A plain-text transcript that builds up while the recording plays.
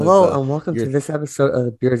with Hello and welcome your to this episode of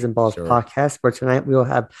the Beards and Balls sure. podcast, where tonight we will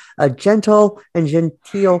have a gentle and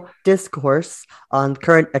genteel discourse on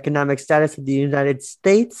current economic status of the United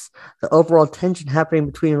States, the overall tension happening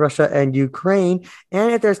between Russia and Ukraine,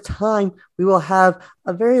 and if there's time, we will have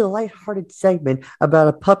a very lighthearted segment about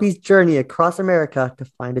a puppy's journey across America to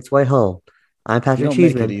find its way home. I'm You Patrick don't make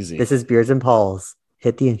it Cheeseman. easy. This is Beards and Balls.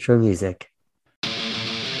 Hit the intro music.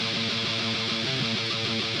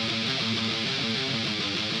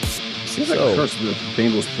 Seems like a curse with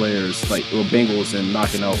Bengals players, Bengals and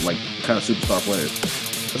knocking out like kind of superstar players.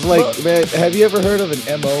 It's like, man, have you ever heard of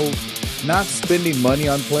an MO? Not spending money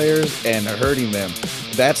on players and hurting them.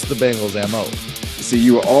 That's the Bengals MO. See,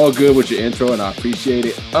 you were all good with your intro, and I appreciate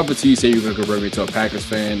it. Up until you say you're going to convert me to a Packers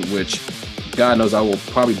fan, which God knows I will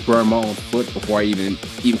probably burn my own foot before I even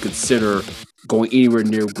consider going anywhere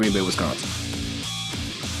near Green Bay, Wisconsin.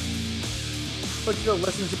 But you'll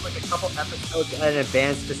listen to like a couple episodes in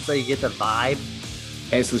advance just so you get the vibe.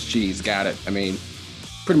 Aceless cheese, got it. I mean,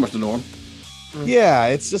 pretty much the norm. Yeah,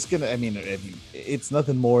 it's just gonna. I mean, it's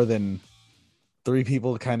nothing more than three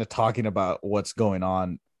people kind of talking about what's going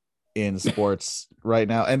on in sports right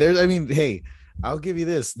now. And there's, I mean, hey, I'll give you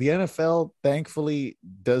this: the NFL, thankfully,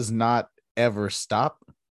 does not ever stop.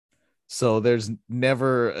 So there's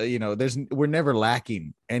never, we're never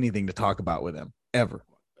lacking anything to talk about with them ever.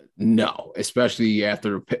 No, especially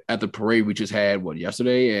after at the parade we just had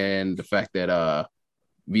yesterday, and the fact that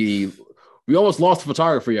we almost lost the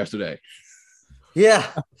photographer yesterday. Yeah,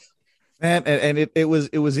 Man, and it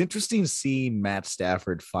was interesting seeing Matt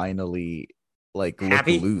Stafford finally like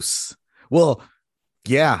Happy? look loose. Well,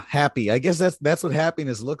 yeah, happy. I guess that's what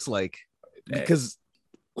happiness looks like, because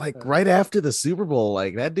like right after the Super Bowl,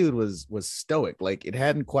 like that dude was stoic. Like it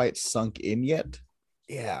hadn't quite sunk in yet.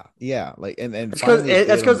 Yeah. Like and it's finally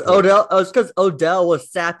because Odell. It's because Odell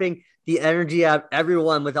was sapping the energy out of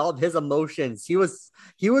everyone with all of his emotions. He was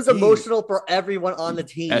emotional for everyone on the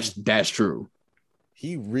team. That's true.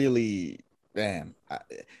 he really, man.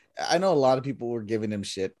 I know a lot of people were giving him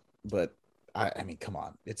shit, but I mean, come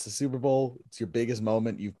on, it's the Super Bowl. It's your biggest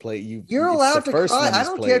moment. You're allowed to cry. I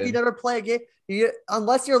don't care if you never play a game,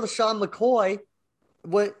 unless you're LaShawn McCoy,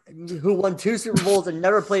 who won 2 Super Bowls and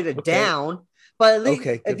never played it down. But at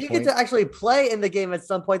least if you get to actually play in the game at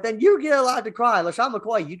some point, then you get allowed to cry. LaShawn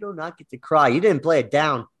McCoy, you do not get to cry. You didn't play it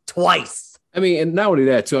down twice. I mean, and not only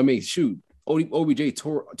that, too. I mean, shoot, OBJ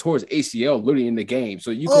tore his ACL literally in the game,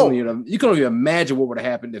 so you can only imagine what would have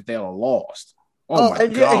happened if they had lost. Oh my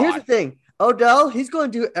God! Here's the thing, Odell, he's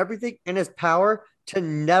going to do everything in his power to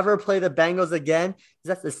never play the Bengals again.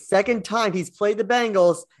 That's the second time he's played the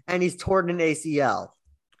Bengals and he's torn an ACL.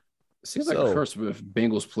 Seems like a curse with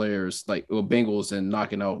Bengals players, Bengals and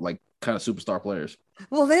knocking out like kind of superstar players.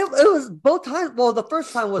 Well, it was both times. Well, the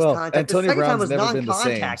first time was contact. Antonio the second time Brown's was never been the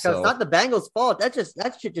same, non-contact. So it's not the Bengals' fault. That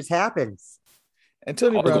shit just happens.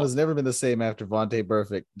 Antonio Brown has never been the same after Vontae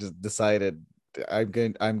Burfict just decided I'm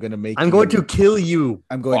going to kill you.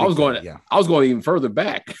 I was going even further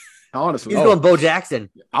back. Honestly, he's going Bo Jackson.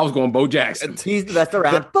 I was going Bo Jackson. He's the best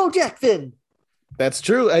around. Bo Jackson. That's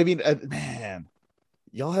true. I mean, man,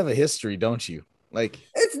 y'all have a history, don't you? Like,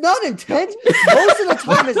 it's not intentional. Most of the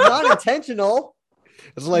time, it's not intentional.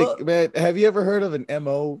 It's like, man, have you ever heard of an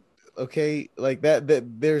MO? Okay, like that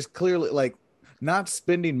there's clearly like not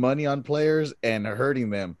spending money on players and hurting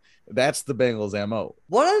them. That's the Bengals MO.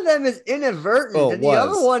 One of them is inadvertent, and the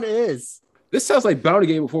other one is. This sounds like Bounty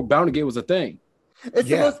Gate before Bounty Gate was a thing. It's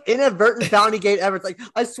the most inadvertent Bounty Gate ever. It's like,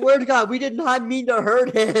 I swear to God, we did not mean to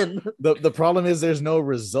hurt him. The problem is there's no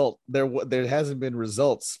result. There hasn't been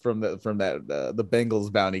results from the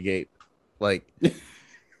Bengals Bounty Gate. Like,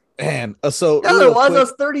 man, so there was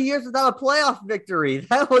those 30 years without a playoff victory.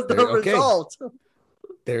 That was the result.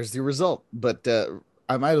 There's the result, but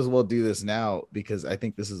I might as well do this now because I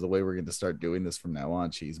think this is the way we're going to start doing this from now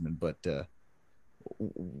on, Cheeseman. But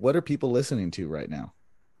what are people listening to right now,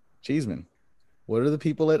 Cheeseman? What are the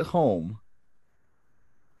people at home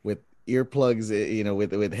with earplugs,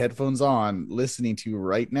 with headphones on, listening to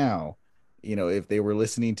right now? If they were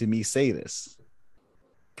listening to me say this,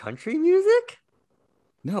 country music?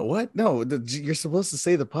 No, what? No, you're supposed to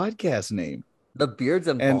say the podcast name, the Beards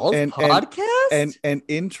and Balls podcast, and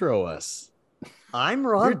intro us. I'm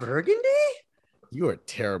Ron Burgundy. You are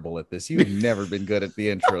terrible at this. You've never been good at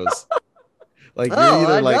the intros. Like,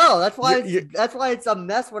 I know. That's why it's a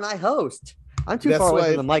mess when I host. I'm too far away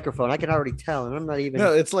from the microphone. I can already tell, and I'm not even.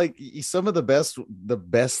 No, it's like some of the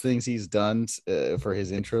best things he's done for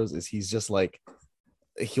his intros is he's just like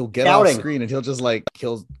he'll get off screen and he'll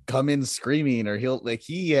come in screaming, or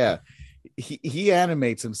he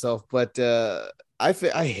animates himself. But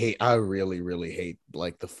I really, really hate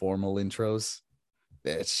like the formal intros.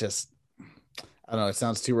 It's just, I don't know. It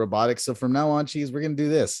sounds too robotic. So from now on, Cheese, we're going to do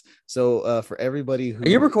this. So for everybody who, Are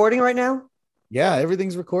you recording right now? yeah,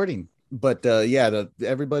 everything's recording. But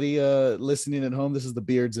everybody listening at home, this is the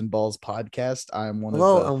Beards and Balls podcast. I'm one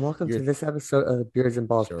Hello, of and welcome your to this episode of the Beards and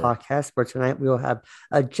Balls Sure. podcast, where tonight we will have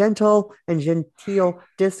a gentle and genteel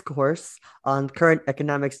discourse on current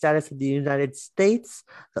economic status of the United States,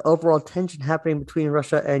 the overall tension happening between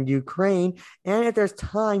Russia and Ukraine, and if there's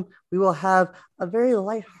time, we will have a very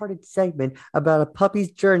lighthearted segment about a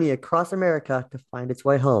puppy's journey across America to find its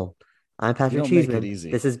way home. I'm Patrick don't make it Cheeseman.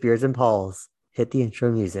 easy. This is Beards and Balls. Hit the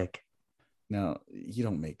intro music. No, you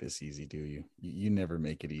don't make this easy, do you? You never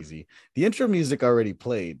make it easy. The intro music already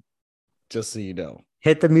played, just so you know.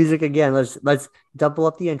 Hit the music again. Let's double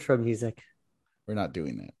up the intro music. We're not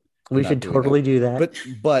doing that. We should totally do that.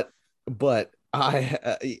 But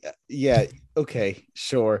yeah, okay,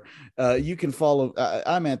 sure. You can follow.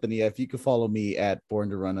 I'm Anthony F. You can follow me at Born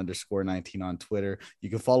to Run _19 on Twitter. You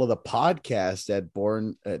can follow the podcast at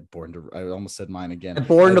Born to. I almost said mine again.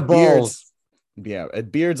 Born to Balls. Yeah,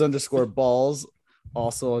 at Beards _balls.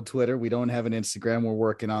 Also on Twitter. We don't have an Instagram. We're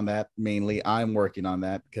working on that. Mainly, I'm working on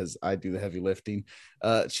that because I do the heavy lifting.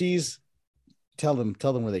 Cheese, tell them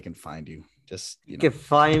where they can find you. Just you can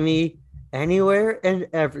find me anywhere and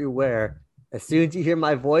everywhere. As soon as you hear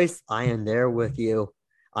my voice, I am there with you.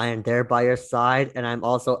 I am there by your side, and I'm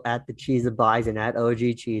also at the Cheese Abides and at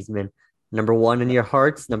OG Cheeseman. Number one in your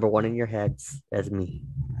hearts, number one in your heads. That's me.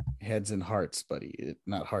 Heads and hearts, buddy.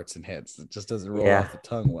 Not hearts and heads. It just doesn't roll off the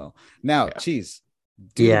tongue well. Now, Cheese,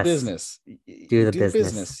 do the business. Do the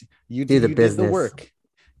business. You did the work.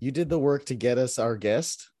 You did the work to get us our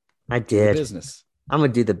guest. I did. Business. I'm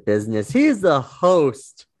going to do the business. He's the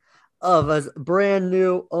host of a brand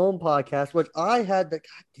new own podcast, which I had the,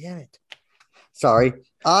 God damn it. Sorry.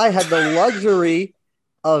 I had the luxury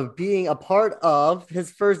of being a part of,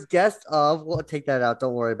 his first guest of, we'll take that out.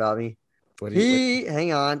 Don't worry about me.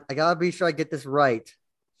 Hang on. I gotta be sure I get this right.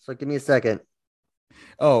 So give me a second.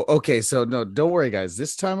 Oh, okay. So no, don't worry, guys.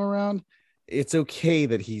 This time around, it's okay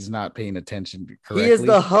that he's not paying attention correctly. He is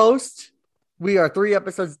the host. We are 3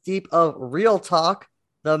 episodes deep of Real Talk,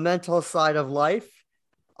 the mental side of life.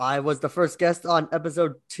 I was the first guest on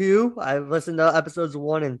episode 2. I listened to episodes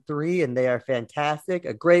 1 and 3, and they are fantastic.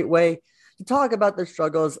 A great way to talk about the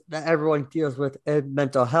struggles that everyone deals with in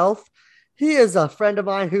mental health. He is a friend of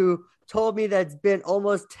mine who told me that it's been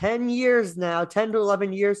almost 10 years now, 10 to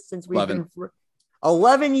 11 years since we've 11. Been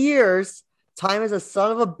 11 years. Time is a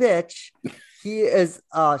son of a bitch. He is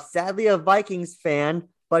sadly a Vikings fan,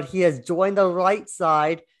 but he has joined the right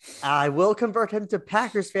side. I will convert him to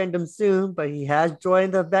Packers fandom soon, but he has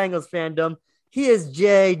joined the Bengals fandom. He is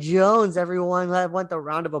Jay Jones, everyone. I want the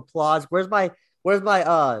round of applause. Where's my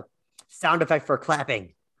sound effect for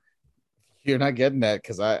clapping? You're not getting that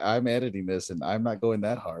because I'm editing this and I'm not going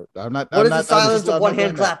that hard. I'm not. What is the silence of one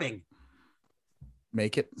hand clapping?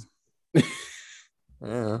 Make it.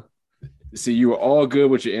 See, you were all good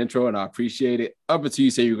with your intro, and I appreciate it. Up until you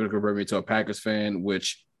say you're going to convert me to a Packers fan,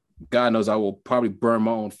 which God knows I will probably burn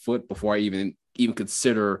my own foot before I even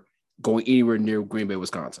consider going anywhere near Green Bay,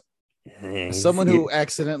 Wisconsin. As someone who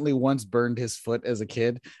accidentally once burned his foot as a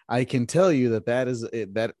kid, I can tell you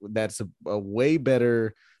that's a way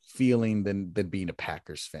better feeling than being a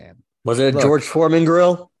Packers fan. Was it a George Foreman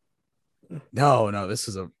grill? No, this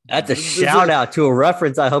is that's a shout out to a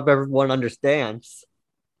reference I hope everyone understands.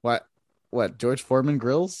 What George Foreman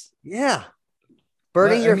grills? Yeah.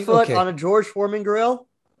 Burning your foot on a George Foreman grill?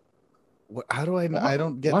 How do I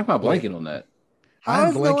don't get why am I blanking on that? How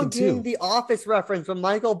is no one doing the Office reference when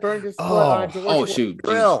Michael burned his foot on a George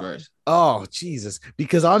grill? Oh, Jesus.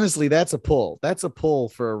 Because honestly, that's a pull. That's a pull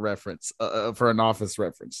for a reference, for an Office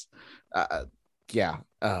reference. That's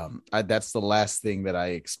the last thing that I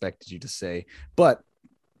expected you to say. But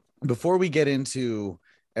before we get into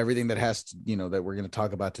everything that has to, that we're going to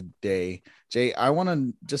talk about today, Jay, I want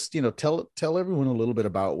to just, tell everyone a little bit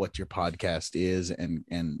about what your podcast is and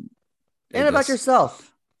about yourself.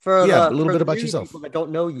 A little bit about yourself. People that don't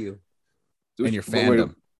know you and your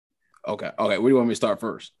fandom. Okay. Where do you want me to start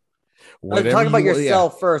first? Talk about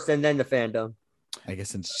yourself first, and then the fandom. I guess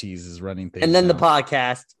since Cheese is running things, and then the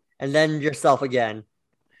podcast, and then yourself again.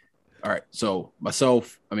 All right. So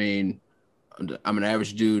myself, I mean, I'm an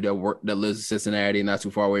average dude that lives in Cincinnati, not too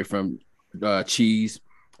far away from Cheese.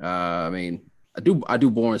 I mean, I do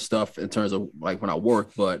boring stuff in terms of like when I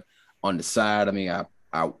work, but on the side, I mean,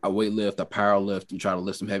 I weight lift, I power lift, and try to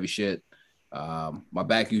lift some heavy shit. My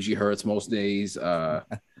back usually hurts most days.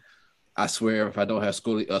 I swear if I don't have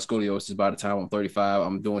scoliosis by the time I'm 35,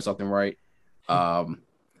 I'm doing something right.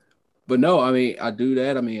 But no, I mean, I do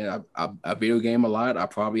that. I mean, I video game a lot. I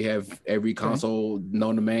probably have every console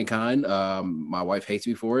known to mankind. My wife hates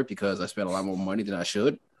me for it because I spend a lot more money than I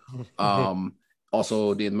should.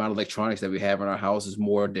 Also, the amount of electronics that we have in our house is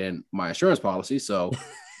more than my insurance policy. So,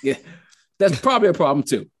 yeah, that's probably a problem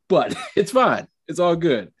too. But it's fine. It's all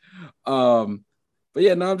good. But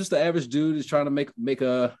yeah, no, I'm just the average dude who's trying to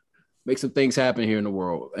make some things happen here in the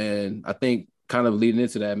world. And I think kind of leading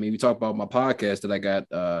into that, I mean, we talked about my podcast that I got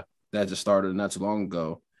that just started not too long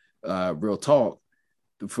ago, Real Talk.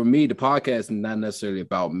 For me, the podcast is not necessarily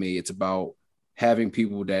about me. It's about having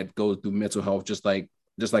people that go through mental health just like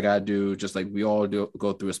I do, just like we all do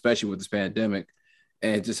go through, especially with this pandemic,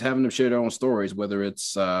 and just having them share their own stories, whether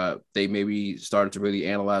it's they maybe started to really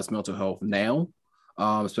analyze mental health now,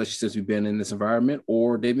 especially since we've been in this environment,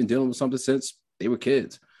 or they've been dealing with something since they were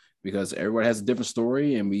kids, because everyone has a different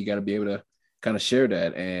story and we got to be able to kind of share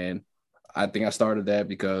that. And I think I started that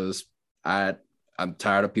because I'm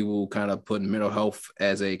tired of people kind of putting mental health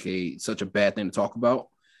as such a bad thing to talk about.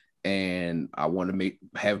 And I want to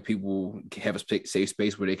have people have a safe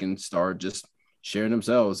space where they can start just sharing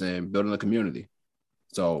themselves and building a community.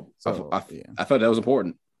 So I felt that was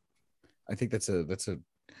important. I think that's a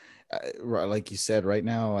like you said, right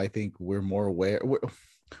now, I think we're more aware.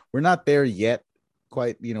 We're not there yet.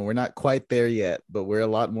 We're not quite there yet, but we're a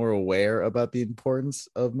lot more aware about the importance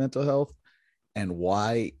of mental health and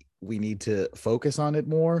why we need to focus on it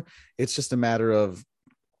more. It's just a matter of,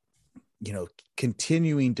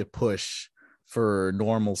 continuing to push for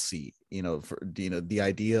normalcy, the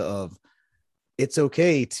idea of it's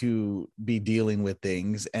okay to be dealing with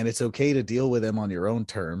things and it's okay to deal with them on your own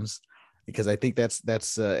terms, because I think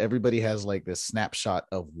that's everybody has like this snapshot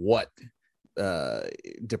of what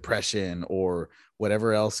depression or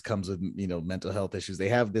whatever else comes with mental health issues. They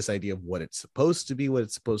have this idea of what it's supposed to be, what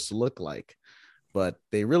it's supposed to look like, but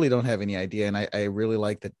they really don't have any idea. And I really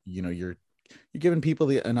like that you're giving people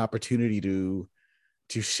an opportunity to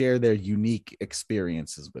share their unique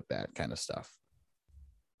experiences with that kind of stuff.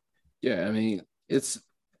 Yeah, I mean,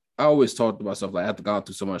 I always talked to myself like I've gone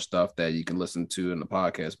through so much stuff that you can listen to in the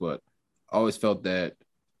podcast, but I always felt that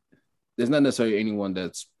there's not necessarily anyone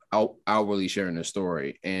that's outwardly sharing their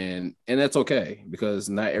story, and that's okay, because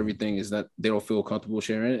not everything is that they don't feel comfortable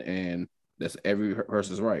sharing it, and that's every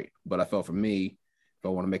person's right. But I felt for me, if I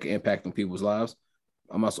want to make an impact on people's lives,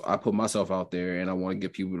 I put myself out there, and I want to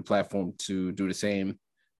give people the platform to do the same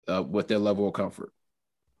with their level of comfort.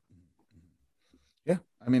 Yeah,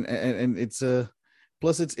 I mean, and it's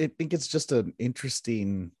plus I think it's just an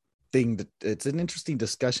interesting thing it's an interesting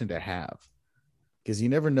discussion to have, because you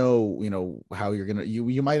never know, how you're gonna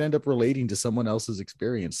you might end up relating to someone else's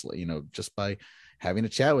experience, just by having a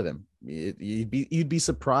chat with them. You'd be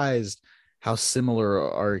surprised how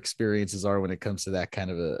similar our experiences are when it comes to that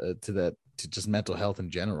kind of to just mental health in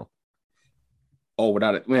general. Oh,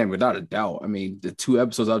 without a doubt. I mean, the 2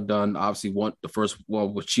 episodes I've done, obviously the first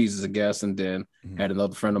one with Cheese as a guest, and then had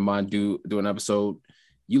another friend of mine do an episode.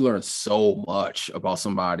 You learn so much about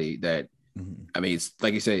somebody that, I mean, it's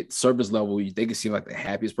like you say, surface level, they can seem like the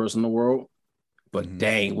happiest person in the world, but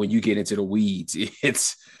dang, when you get into the weeds,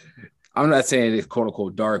 I'm not saying it's quote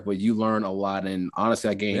unquote dark, but you learn a lot. And honestly,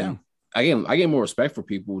 I gain more respect for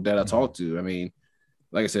people that I talk to. I mean,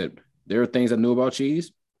 like I said, there are things I knew about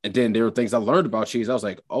Cheese, and then there were things I learned about Cheese. I was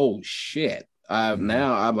like, oh shit.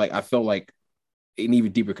 Now I'm like, I felt like an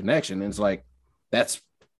even deeper connection. And it's like, that's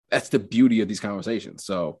the beauty of these conversations.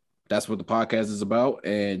 So that's what the podcast is about.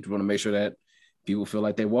 And we want to make sure that people feel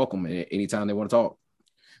like they're welcome anytime they want to talk.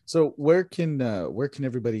 So where can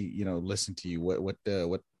everybody, listen to you? What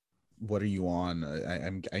are you on?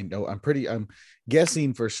 I'm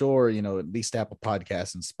guessing for sure, at least Apple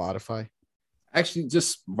Podcasts and Spotify. Actually,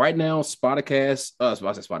 just right now, Spotify.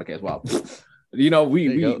 Wow.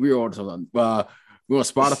 We're on something. We're on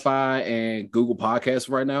Spotify and Google Podcasts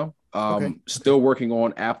right now. Still working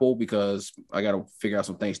on Apple because I got to figure out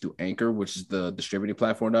some things through Anchor, which is the distributing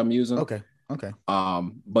platform that I'm using. Okay.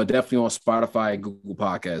 But definitely on Spotify and Google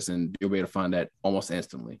Podcasts, and you'll be able to find that almost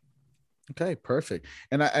instantly. Okay, perfect.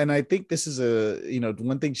 And I think this is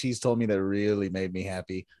one thing she's told me that really made me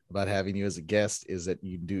happy about having you as a guest is that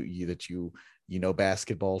you know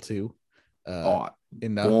basketball too.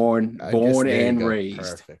 Born and raised.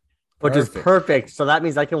 Perfect. Which is perfect. So that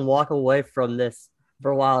means I can walk away from this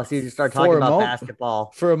for a while. So you just start talking about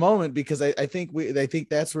basketball for a moment, because I think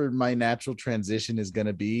that's where my natural transition is going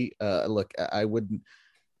to be. Look, I wouldn't.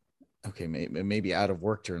 Okay, maybe out of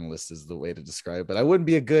work journalist is the way to describe it, but I wouldn't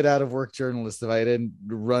be a good out of work journalist if I didn't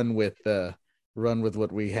run with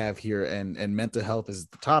what we have here, and mental health is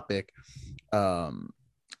the topic.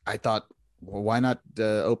 I thought Well, why not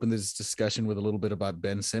open this discussion with a little bit about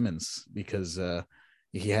Ben Simmons, because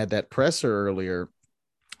he had that presser earlier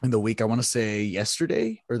in the week. I want to say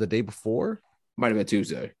yesterday or the day before. Might have been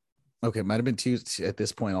Tuesday. Okay, might have been Tuesday. At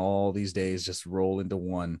this point, all these days just roll into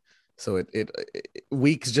one. So it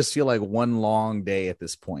weeks just feel like one long day at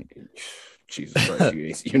this point. Jesus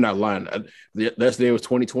Christ, you're not lying. Yesterday was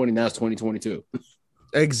 2020, now it's 2022.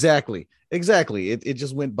 Exactly. It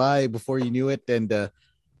just went by before you knew it. And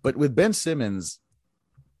but with Ben Simmons,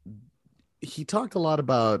 he talked a lot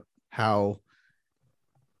about how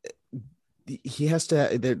he has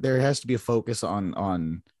to there has to be a focus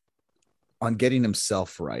on getting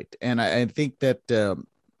himself right. And I think that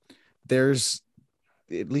there's,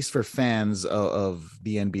 at least for fans of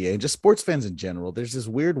the NBA and just sports fans in general, there's this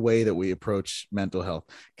weird way that we approach mental health.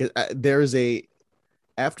 Because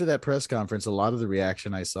after that press conference, a lot of the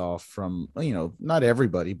reaction I saw from, not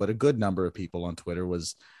everybody, but a good number of people on Twitter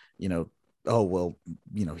was, oh, well,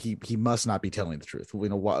 he must not be telling the truth.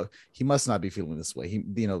 He must not be feeling this way.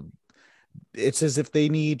 It's as if they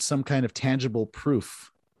need some kind of tangible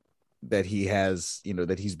proof that he has,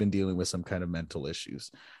 that he's been dealing with some kind of mental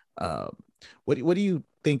issues. What do you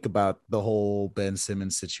think about the whole Ben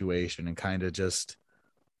Simmons situation, and kind of just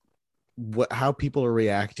how people are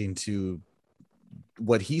reacting to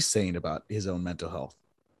what he's saying about his own mental health?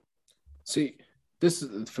 See, this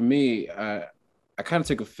is, for me, I kind of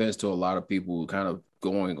take offense to a lot of people kind of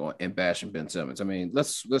going on and bashing Ben Simmons. I mean,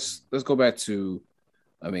 let's go back to,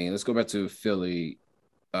 Philly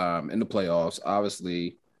in the playoffs.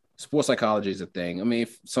 Obviously, sports psychology is a thing. I mean,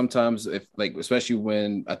 sometimes especially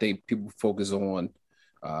when I think people focus on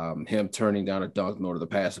him turning down a dunk in order to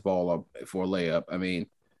pass the ball up for a layup. I mean,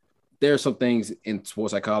 there are some things in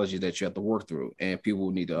sports psychology that you have to work through, and people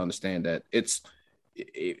need to understand that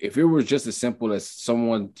if it was just as simple as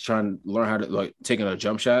someone trying to learn how to taking a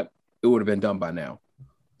jump shot, it would have been done by now.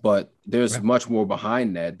 But there's much more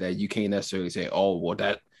behind that you can't necessarily say, oh, well,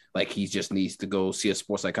 that he just needs to go see a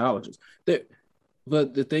sports psychologist.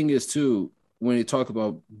 But the thing is, too, when you talk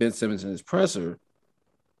about Ben Simmons and his presser,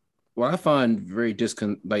 what I find very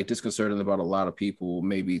disconcerting about a lot of people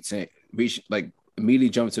maybe saying, immediately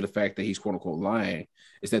jump to the fact that he's quote unquote lying,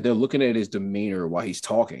 is that they're looking at his demeanor while he's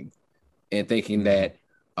talking and thinking that,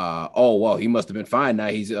 oh, well, he must have been fine. Now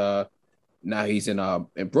he's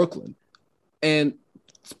in Brooklyn. And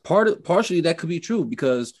partially that could be true,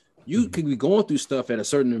 because you could be going through stuff at a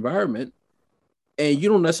certain environment and you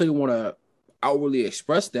don't necessarily want to outwardly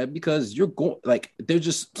express that, because you're going they're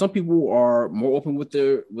just, some people are more open with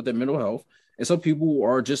their mental health, and some people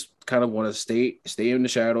are just kind of want to stay in the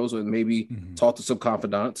shadows, or maybe talk to some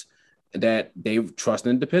confidants that they trust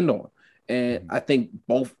and depend on. And I think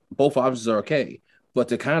both options are okay. But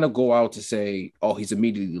to kind of go out to say, oh, he's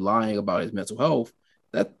immediately lying about his mental health,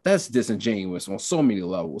 that's disingenuous on so many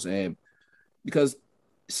levels. And because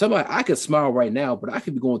I could smile right now, but I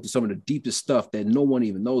could be going through some of the deepest stuff that no one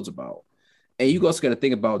even knows about. And you also got to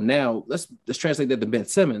think about now, let's translate that to Ben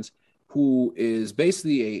Simmons, who is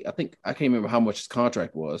basically I can't remember how much his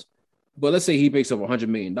contract was, but let's say he makes up $100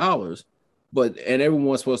 million, and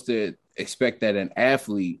everyone's supposed to expect that an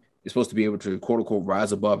athlete is supposed to be able to quote unquote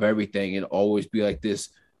rise above everything and always be like this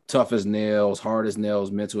tough as nails, hard as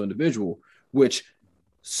nails, mental individual, which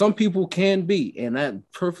some people can be, and that's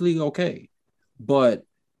perfectly okay. But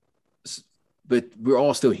we're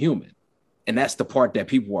all still human. And that's the part that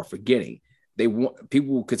people are forgetting.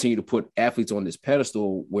 People continue to put athletes on this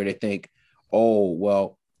pedestal where they think, oh,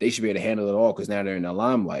 well, they should be able to handle it all because now they're in the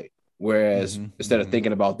limelight. Whereas instead of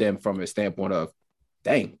thinking about them from a standpoint of,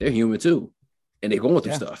 dang, they're human too, and they're going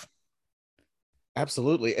through stuff.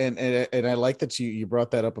 Absolutely, and I like that you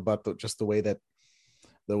brought that up about the way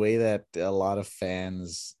that a lot of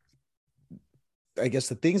fans, I guess,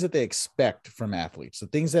 the things that they expect from athletes, the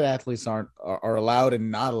things that athletes are allowed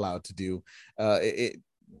and not allowed to do.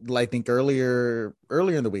 I think earlier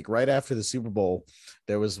in the week, right after the Super Bowl,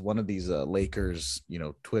 there was one of these Lakers,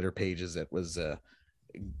 Twitter pages that was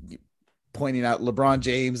pointing out LeBron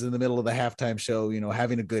James in the middle of the halftime show,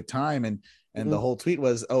 having a good time. And the whole tweet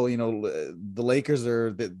was, oh, the Lakers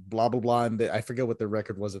are blah, blah, blah. And I forget what the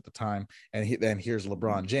record was at the time. And then here's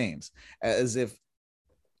LeBron James, as if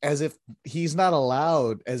he's not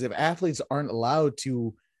allowed, as if athletes aren't allowed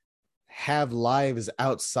to have lives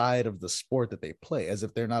outside of the sport that they play, as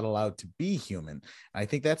if they're not allowed to be human. I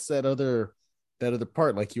think that's that other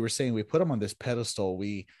part. Like you were saying, we put them on this pedestal.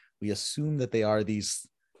 We assume that they are these,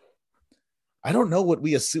 I don't know what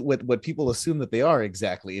we assume, what people assume that they are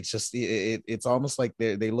exactly. It's just, it's almost like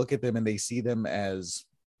they look at them and they see them as,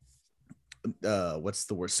 what's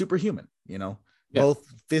the word? Superhuman, Yeah. both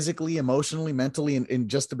physically, emotionally, mentally, in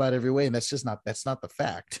just about every way. And that's not the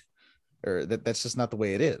fact, or that's just not the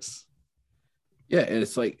way it is. Yeah, and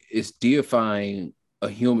it's like it's deifying a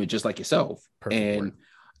human just like yourself. Perfect word.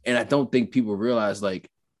 And I don't think people realize like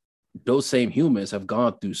those same humans have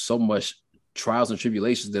gone through so much trials and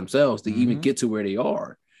tribulations themselves to even get to where they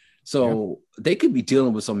are. So they could be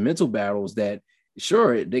dealing with some mental battles that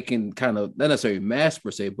sure they can kind of not necessarily mask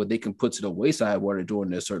per se, but they can put to the wayside while they're doing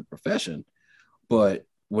their certain profession. But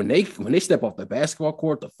when they step off the basketball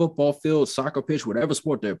court, the football field, soccer pitch, whatever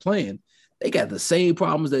sport they're playing, they got the same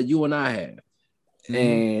problems that you and I have.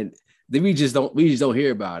 And then we just don't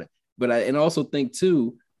hear about it. But I also think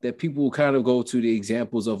too that people kind of go to the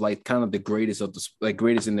examples of like kind of the greatest of the like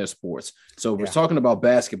greatest in their sports. So we're talking about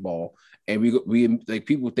basketball, and we like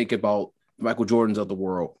people think about Michael Jordans of the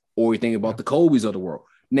world, or we think about the Kobe's of the world.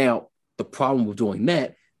 Now the problem with doing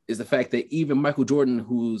that is the fact that even Michael Jordan,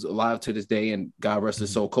 who's alive to this day, and God rest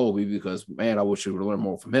his soul, Kobe, because man, I wish we would have learned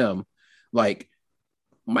more from him. Like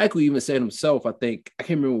Michael even said himself, I think I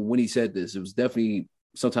can't remember when he said this. It was definitely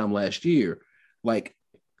sometime last year. Like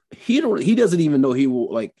he doesn't even know he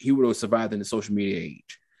would have survived in the social media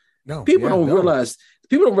age. No, people don't realize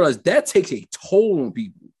that takes a toll on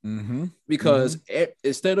people because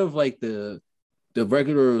instead of like the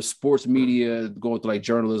regular sports media going through like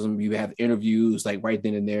journalism, you have interviews like right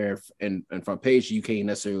then and there and front page. You can't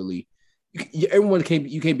necessarily you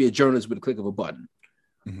can't be a journalist with a click of a button.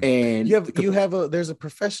 And there's a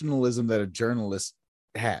professionalism that a journalist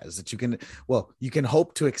has that you can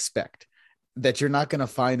hope to expect that you're not going to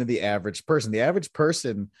find in the average person. The average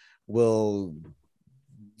person will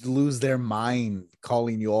lose their mind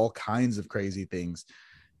calling you all kinds of crazy things.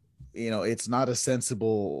 It's not a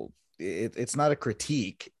sensible, it's not a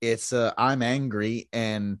critique. It's I'm angry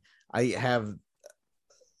and I have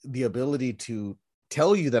the ability to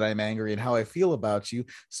tell you that I'm angry and how I feel about you.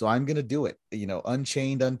 So I'm going to do it,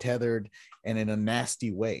 unchained, untethered, and in a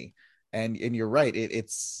nasty way. And you're right. It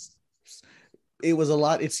seems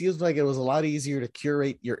like it was a lot easier to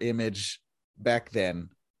curate your image back then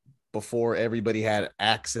before everybody had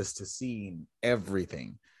access to seeing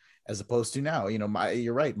everything, as opposed to now.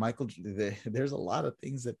 You're right, Michael. There's a lot of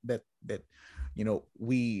things that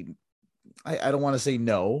I don't want to say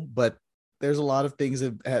no, but there's a lot of things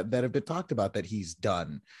that have been talked about that he's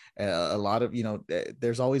done. A lot of,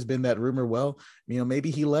 there's always been that rumor. Well, maybe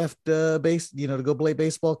he left to go play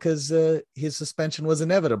baseball because his suspension was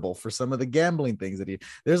inevitable for some of the gambling things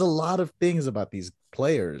there's a lot of things about these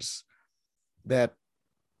players that,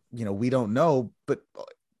 we don't know, but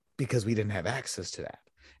because we didn't have access to that.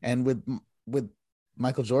 And with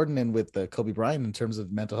Michael Jordan and with Kobe Bryant, in terms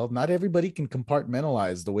of mental health, not everybody can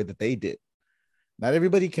compartmentalize the way that they did. Not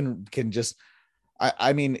everybody can just,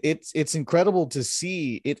 I mean, it's incredible to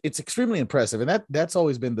see it. It's extremely impressive. And that's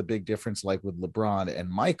always been the big difference. Like with LeBron and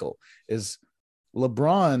Michael, is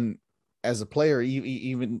LeBron as a player,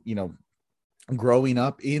 even, growing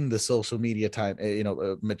up in the social media time,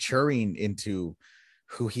 maturing into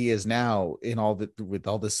who he is now with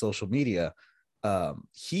all this social media,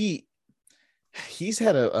 he's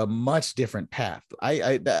had a much different path.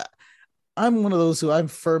 I'm one of those who I'm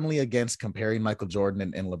firmly against comparing Michael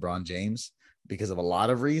Jordan and LeBron James because of a lot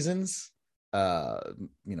of reasons. With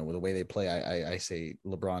the way they play, I say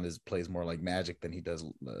LeBron plays more like Magic than he does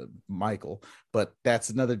Michael, but that's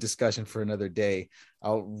another discussion for another day.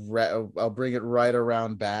 I'll bring it right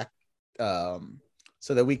around back so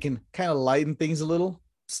that we can kind of lighten things a little.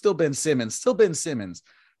 Still Ben Simmons,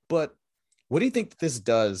 but what do you think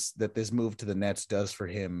that this move to the Nets does for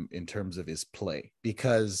him in terms of his play?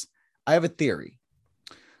 Because I have a theory.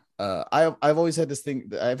 I've always had this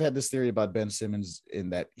thing. I've had this theory about Ben Simmons in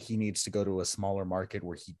that he needs to go to a smaller market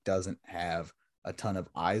where he doesn't have a ton of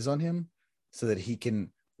eyes on him, so that he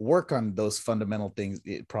can work on those fundamental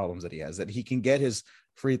problems that he has. That he can get his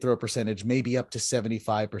free throw percentage maybe up to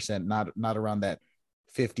 75%, not around that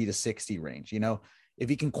 50 to 60 range. If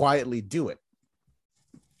he can quietly do it.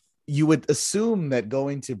 You would assume that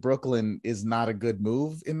going to Brooklyn is not a good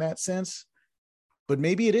move in that sense. But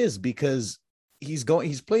maybe it is, because he's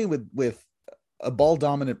playing with a ball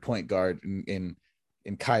dominant point guard in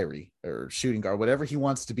Kyrie, or shooting guard, whatever he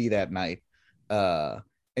wants to be that night. And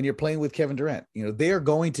you're playing with Kevin Durant. They are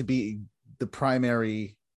going to be the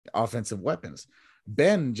primary offensive weapons.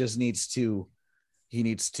 Ben just needs to do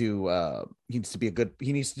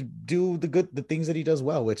the things that he does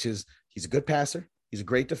well, which is he's a good passer. He's a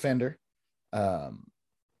great defender.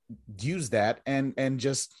 Use that and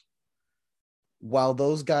just, while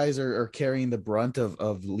those guys are carrying the brunt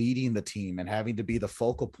of leading the team and having to be the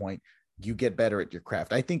focal point, you get better at your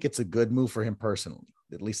craft. I think it's a good move for him personally.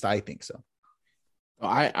 At least I think so.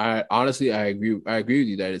 I honestly I agree with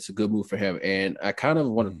you that it's a good move for him, and I kind of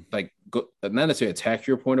want to like go, not necessarily attack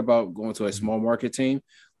your point about going to a small market team,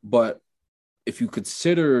 but if you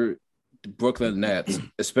consider the Brooklyn Nets,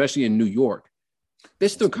 especially in New York, they're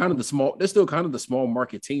still kind of the small. They're still kind of the small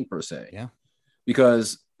market team per se. Yeah.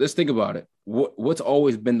 Because let's think about it. What's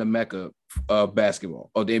always been the mecca of basketball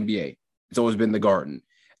or the NBA? It's always been the Garden.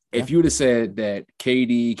 Yeah. If you would have said that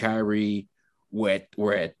KD, Kyrie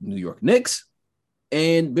were at New York Knicks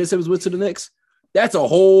and Ben Simmons went to the Knicks, that's a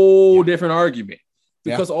whole different argument.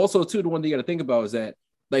 Because also too, the one thing you got to think about is that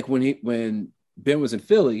like when Ben was in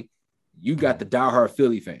Philly, you got the diehard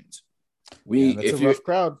Philly fans. That's a rough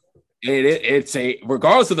crowd. It's a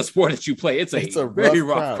regardless of the sport that you play, it's a very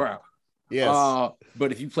rough crowd. Yes.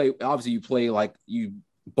 But if you play, obviously you play like you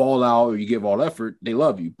ball out or you give all effort, they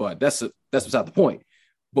love you. But that's beside the point.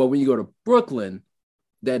 But when you go to Brooklyn,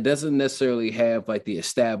 that doesn't necessarily have like the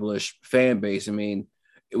established fan base. I mean,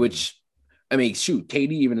 shoot,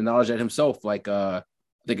 KD even acknowledged that himself. Like I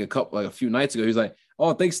think a few nights ago, he was like,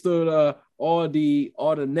 "Oh, thanks to all the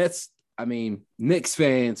Nets, Knicks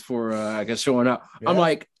fans for I guess showing up." Yeah. I'm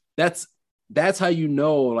like, that's how you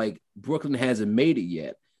know like Brooklyn hasn't made it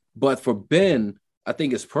yet. But for Ben, I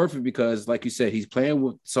think it's perfect because, like you said, he's playing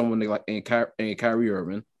with someone like Kyrie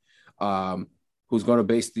Irving, who's going to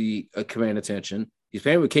basically command attention. He's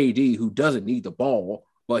playing with KD, who doesn't need the ball,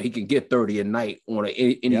 but he can get 30 a night on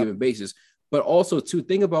any given basis. But also, to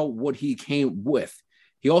think about what he came with.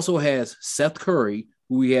 He also has Seth Curry,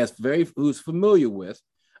 who's familiar with,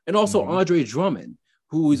 and also Andre Drummond,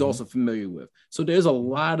 who he's also familiar with. So there's a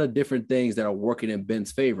lot of different things that are working in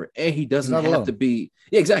Ben's favor. And he doesn't have to be,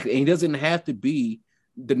 exactly. And he doesn't have to be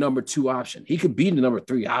the number 2 option. He could be the number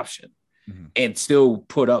 3 option and still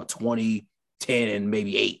put up 20, 10, and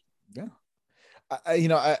maybe 8. Yeah.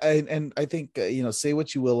 I think, say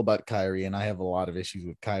what you will about Kyrie, and I have a lot of issues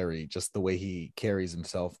with Kyrie, just the way he carries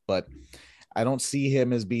himself, but I don't see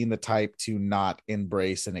him as being the type to not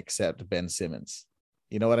embrace and accept Ben Simmons.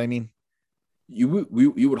 You know what I mean? You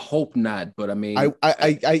would hope not, but I mean,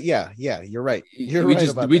 yeah, you're right.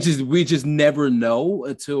 We just never know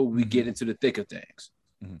until we get into the thick of things.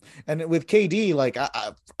 And with KD, like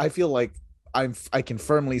I feel like I can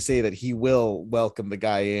firmly say that he will welcome the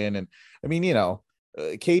guy in, and I mean,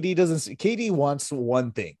 KD wants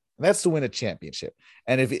one thing, and that's to win a championship.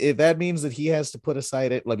 And if that means that he has to put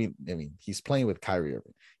aside it, I mean, he's playing with Kyrie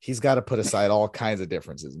Irving. He's got to put aside all kinds of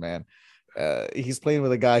differences, man. He's playing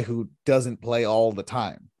with a guy who doesn't play all the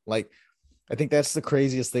time. Like, I think that's the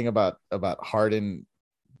craziest thing about Harden,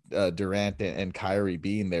 Durant, and Kyrie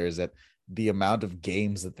being there is that the amount of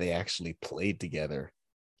games that they actually played together.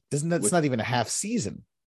 It's not even a half season.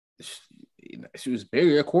 She was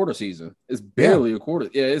barely a quarter season. It's barely a quarter.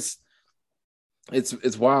 Yeah,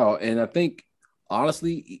 it's wild. And I think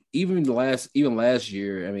honestly, even last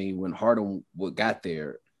year, I mean, when Harden got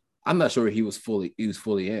there, I'm not sure he was fully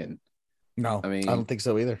in. No, I mean, I don't think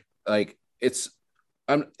so either. Like this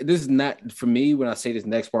is not for me. When I say this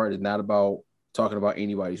next part, is not about talking about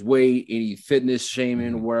anybody's weight, any fitness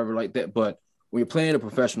shaming, or whatever like that. But when you're playing a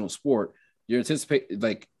professional sport, you're anticipate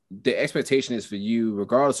like the expectation is for you,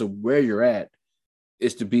 regardless of where you're at,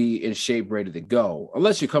 is to be in shape, ready to go.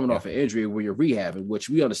 Unless you're coming off an injury where you're rehabbing, which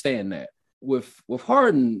we understand that. With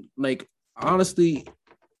Harden, like honestly,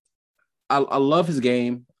 I love his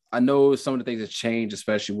game. I know some of the things have changed,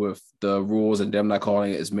 especially with the rules and them not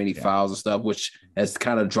calling it as many fouls and stuff, which has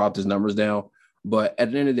kind of dropped his numbers down. But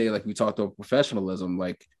at the end of the day, like we talked about professionalism,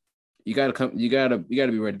 like you gotta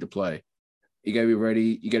be ready to play. You gotta be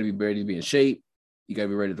ready. You gotta be ready to be in shape. You gotta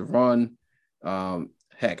be ready to run.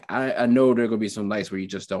 Heck, I know there are gonna be some nights where you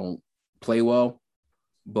just don't play well,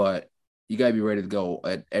 but you gotta be ready to go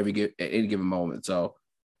at any given moment. So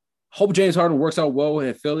hope James Harden works out well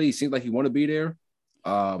in Philly. He seems like he want to be there.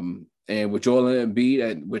 And with Joel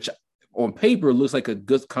Embiid, which on paper looks like a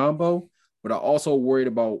good combo, but I'm also worried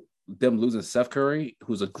about them losing Seth Curry,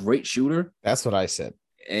 who's a great shooter. That's what I said.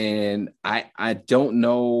 And I don't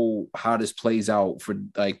know how this plays out for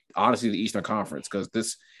like honestly the Eastern Conference, because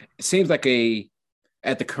it seems like the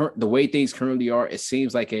way things currently are, it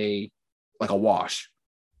seems like a wash.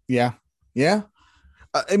 Yeah.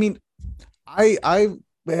 I mean, I've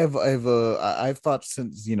thought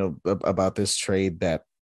since about this trade that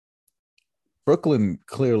Brooklyn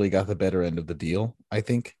clearly got the better end of the deal. I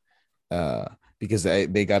think because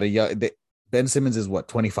they got Ben Simmons is what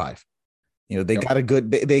 25. They got a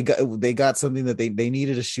good they got something that they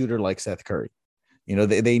needed, a shooter like Seth Curry.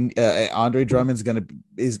 Andre Drummond's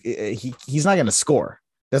he's not gonna score.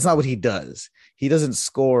 That's not what he does. He doesn't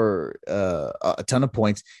score a ton of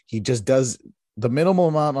points. He just does the minimal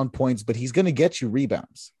amount on points, but he's going to get you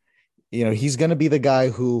rebounds. He's going to be the guy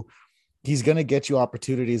who he's going to get you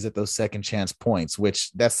opportunities at those second chance points,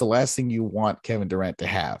 which that's the last thing you want Kevin Durant to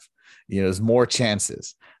have. There's more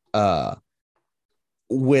chances.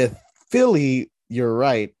 With Philly, you're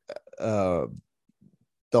right. The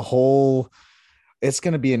whole, it's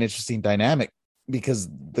going to be an interesting dynamic because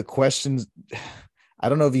the questions, I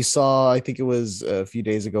don't know if you saw, I think it was a few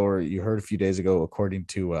days ago, or you heard a few days ago, according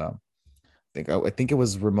to, I think it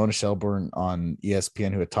was Ramona Shelburne on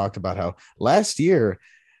ESPN who had talked about how last year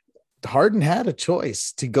Harden had a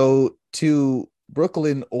choice to go to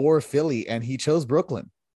Brooklyn or Philly, and he chose Brooklyn.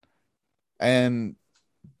 And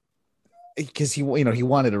because he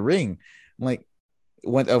wanted a ring. Like,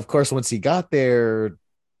 of course, once he got there,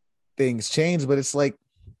 things changed. But it's like,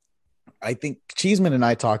 I think Cheeseman and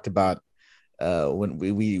I talked about when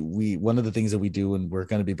we one of the things that we do, and we're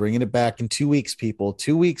going to be bringing it back in 2 weeks, people.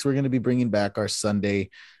 2 weeks, we're going to be bringing back our Sunday.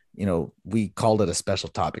 We called it a special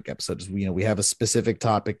topic episode. We have a specific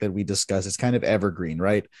topic that we discuss. It's kind of evergreen,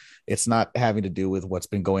 right? It's not having to do with what's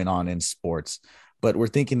been going on in sports, but we're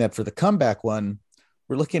thinking that for the comeback one,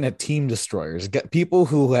 we're looking at team destroyers, people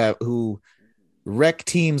who wreck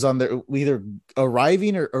teams on their either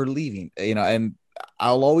arriving or leaving, and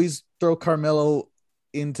I'll always throw Carmelo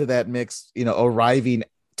into that mix, arriving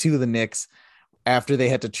to the Knicks after they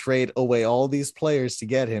had to trade away all these players to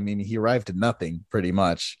get him. I mean, he arrived to nothing pretty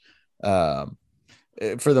much, for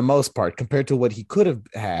the most part, compared to what he could have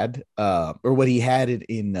had, or what he had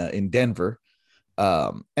in Denver.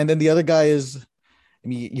 And then the other guy is, I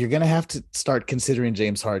mean, you're going to have to start considering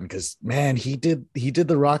James Harden because, man, he did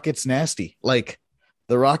the Rockets nasty. Like,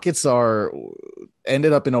 the Rockets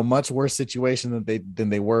ended up in a much worse situation than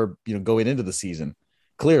they were, going into the season,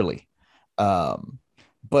 clearly.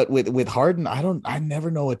 But with Harden, I never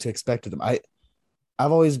know what to expect of him. I've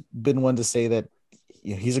always been one to say that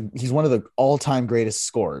he's one of the all-time greatest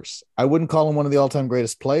scorers. I wouldn't call him one of the all-time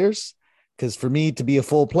greatest players, because for me to be a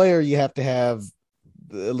full player, you have to have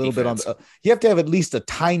a little defense. Bit on you have to have at least a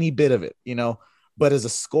tiny bit of it, but as a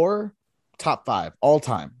scorer, top 5 all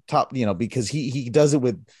time, top, because he does it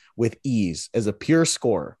with ease as a pure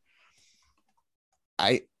scorer.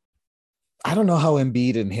 I don't know how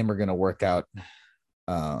Embiid and him are going to work out.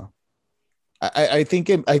 I think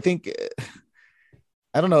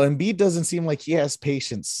I don't know. Embiid doesn't seem like he has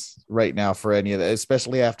patience right now for any of that,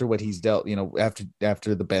 especially after what he's dealt,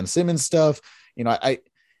 after the Ben Simmons stuff.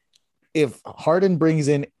 If Harden brings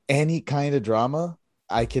in any kind of drama,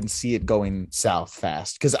 I can see it going south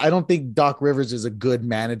fast, because I don't think Doc Rivers is a good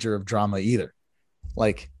manager of drama either.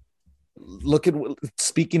 Like,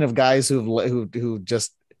 speaking of guys who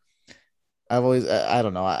just, I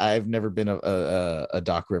don't know. I've never been a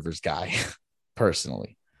Doc Rivers guy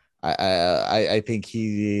personally. I think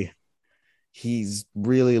he's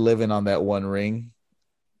really living on that one ring.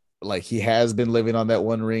 Like, he has been living on that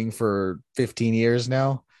one ring for 15 years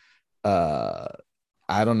now. I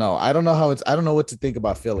don't know. I don't know what to think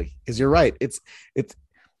about Philly, because you're right. It's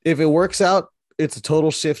if it works out, it's a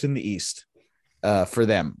total shift in the East for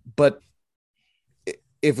them. But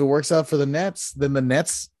if it works out for the Nets, then the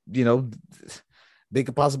Nets, they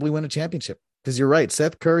could possibly win a championship, because you're right.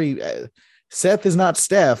 Seth is not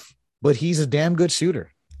Steph, but he's a damn good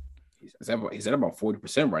shooter. He's at about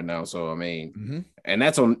 40% right now. So, I mean, and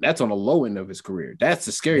that's on the low end of his career. That's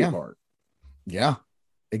the scary part. Yeah.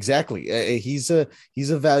 Exactly. He's a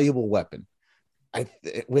valuable weapon.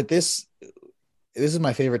 With this is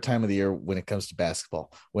my favorite time of the year when it comes to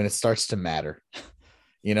basketball, when it starts to matter.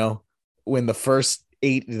 When the first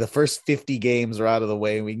 50 games are out of the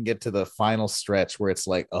way, and we can get to the final stretch where it's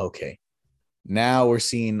like, okay, now we're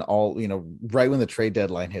seeing all, right when the trade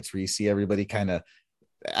deadline hits, where you see everybody kind of,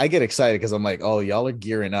 I get excited because I'm like, oh, y'all are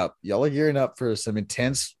gearing up. Y'all are gearing up for some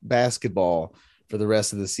intense basketball for the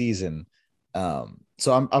rest of the season.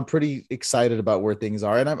 So I'm pretty excited about where things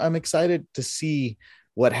are, and I'm excited to see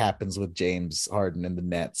what happens with James Harden and the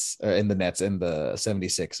Nets and the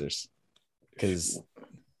 76ers. Because,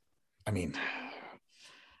 I mean,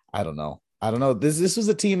 I don't know. This was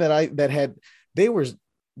a team that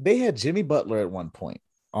they had Jimmy Butler at one point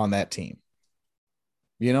on that team,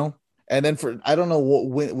 and then I don't know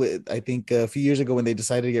when I think a few years ago when they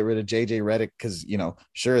decided to get rid of JJ Redick, because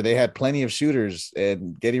sure, they had plenty of shooters,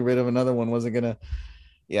 and getting rid of another one wasn't gonna.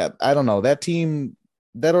 Yeah, I don't know. That team,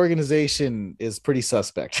 that organization is pretty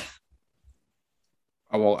suspect.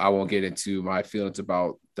 I won't get into my feelings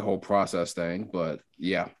about the whole process thing, but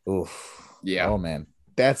yeah. Oof. Yeah. Oh man.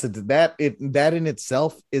 That in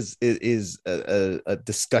itself is a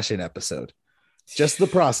discussion episode. Just the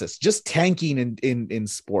process, just tanking in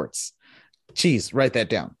sports. Jeez, write that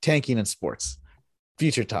down. Tanking in sports.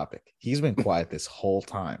 Future topic. He's been quiet this whole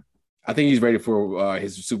time. I think he's ready for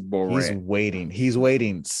his Super Bowl He's rant. waiting. He's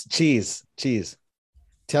waiting. Cheese.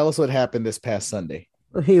 Tell us what happened this past Sunday.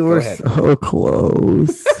 We were so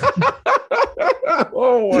close.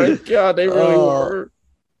 Oh my God, they really were.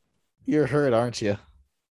 You're hurt, aren't you?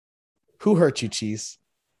 Who hurt you, Cheese?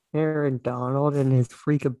 Aaron Donald and his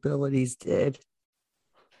freak abilities did.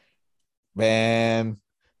 Man,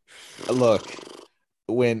 look,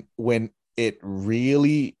 when it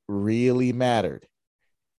really, really mattered.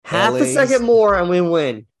 Half a LA's second more and we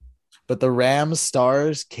win. But the Rams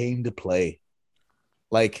stars came to play.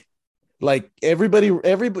 Like everybody,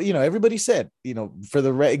 everybody said, for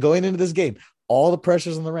the going into this game, all the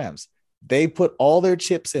pressures on the Rams. They put all their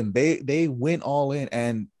chips in. They went all in,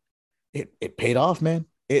 and it paid off, man.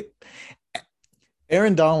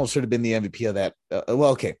 Aaron Donald should have been the MVP of that.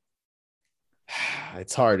 Okay,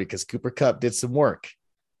 it's hard because Cooper Kupp did some work,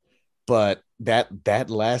 but that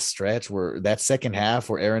last stretch that second half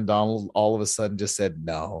where Aaron Donald all of a sudden just said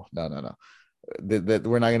no, that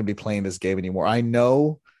we're not going to be playing this game anymore. I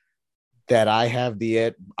know that I have the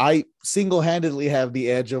edge. I single-handedly have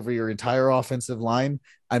the edge over your entire offensive line.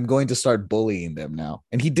 I'm going to start bullying them now.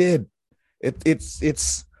 And he did.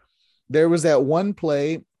 It's there was that one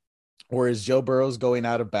play where as Joe Burrow's going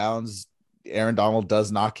out of bounds, Aaron Donald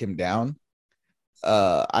does knock him down.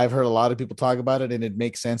 I've heard a lot of people talk about it, and it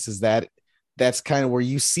makes sense is that's kind of where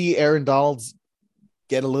you see Aaron Donald's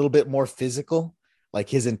get a little bit more physical, like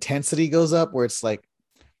his intensity goes up where it's like,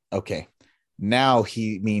 okay, now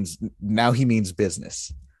he means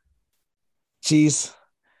business. Geez,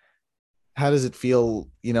 how does it feel,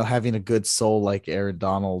 having a good soul like Aaron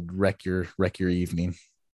Donald wreck your evening?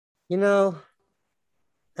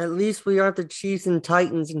 At least we aren't the Chiefs and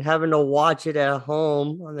Titans and having to watch it at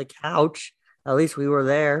home on the couch. At least we were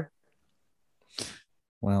there.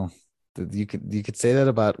 Well, you could say that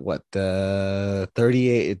about what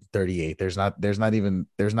 38. There's not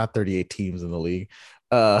 38 teams in the league.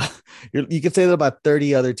 You could say that about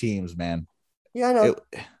 30 other teams, man. Yeah, I know.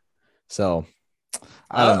 So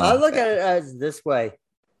I don't know. I look at it as this way.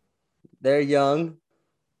 They're young.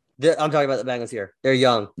 I'm talking about the Bengals here. They're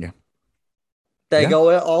young. Yeah. They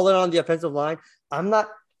go all in on the offensive line.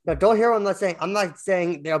 Don't hear what I'm not saying. I'm not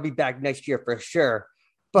saying they'll be back next year for sure.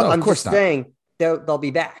 But I'm just saying they'll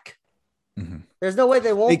be back. Mm-hmm. There's no way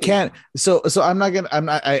they won't. They can't. So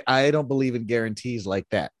I don't believe in guarantees like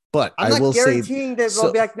that. But I will say guaranteeing that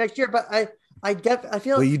they'll be back next year. But I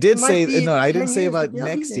feel. Well, you did say no. I didn't say about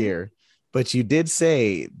next year, but you did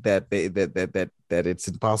say that that it's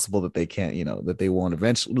impossible that they can't. That they won't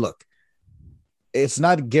eventually. Look, it's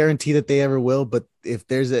not guaranteed that they ever will. But if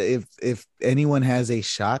anyone has a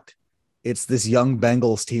shot, it's this young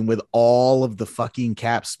Bengals team with all of the fucking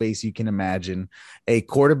cap space you can imagine, a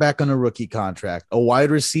quarterback on a rookie contract, a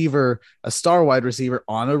wide receiver, a star wide receiver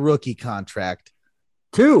on a rookie contract.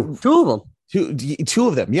 Two of them. Two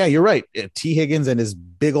of them. Yeah, you're right. T. Higgins and his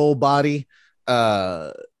big old body.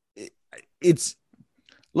 Look,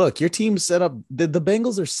 your team's set up. The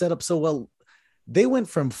Bengals are set up so well. They went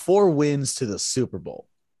from 4 wins to the Super Bowl.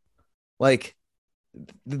 Like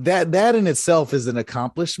that in itself is an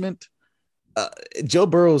accomplishment. Joe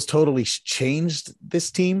Burrow's totally changed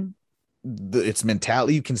this team. Its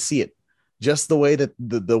mentality, you can see it. Just the way that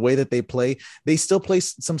the way that they play. They still play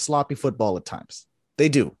some sloppy football at times. They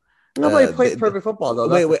do. Nobody plays perfect football though.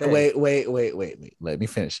 Wait. Let me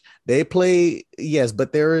finish. They play, yes,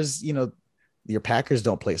 but there is, your Packers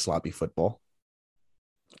don't play sloppy football.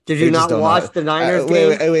 Did you not watch the Niners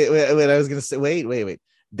game? Wait. I was gonna say, wait.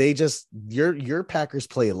 They just your Packers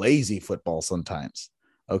play lazy football sometimes.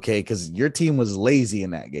 Okay, because your team was lazy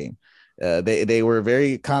in that game. They were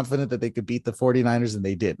very confident that they could beat the 49ers, and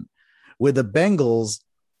they didn't. With the Bengals,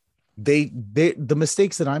 the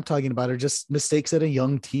mistakes that I'm talking about are just mistakes that a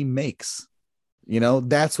young team makes.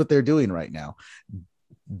 That's what they're doing right now.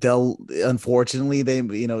 Unfortunately,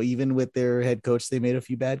 even with their head coach, they made a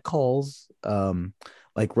few bad calls.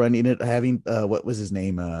 Like running it, having what was his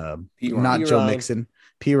name? Not Joe Mixon,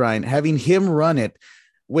 P. Ryan, having him run it,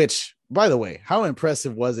 which, by the way, how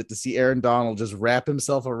impressive was it to see Aaron Donald just wrap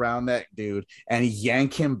himself around that dude and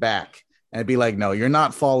yank him back and be like, no, you're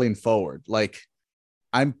not falling forward. Like,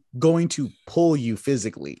 I'm going to pull you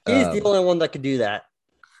physically. He's the only one that could do that.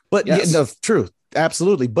 But yes. True.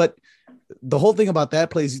 Absolutely. But the whole thing about that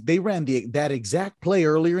play is they ran that exact play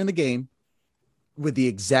earlier in the game with the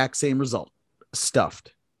exact same result.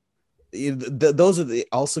 Stuffed. Those are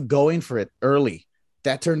also going for it early.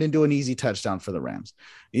 That turned into an easy touchdown for the Rams.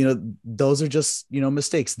 Those are just,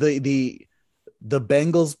 mistakes. The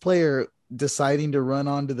Bengals player deciding to run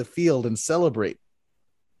onto the field and celebrate.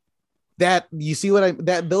 That you see what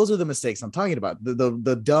those are the mistakes I'm talking about.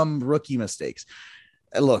 The dumb rookie mistakes.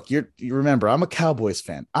 Look, you remember, I'm a Cowboys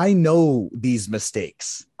fan. I know these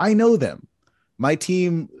mistakes. I know them. My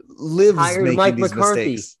team lives making Mike these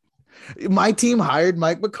McCarthy. mistakes. My team hired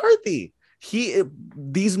Mike McCarthy.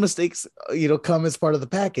 These mistakes, come as part of the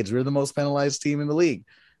package. We're the most penalized team in the league.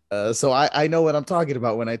 So I know what I'm talking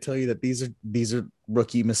about when I tell you that these are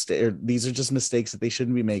rookie mistakes. These are just mistakes that they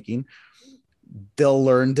shouldn't be making. They'll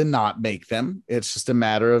learn to not make them. It's just a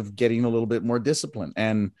matter of getting a little bit more discipline.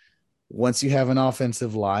 And once you have an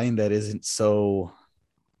offensive line that isn't so,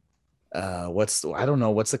 what's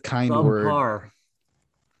the kind word?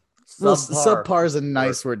 Well, subpar is a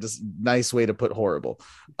nice word, just nice way to put horrible.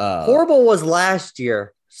 Horrible was last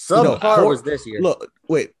year. Subpar was this year. Look,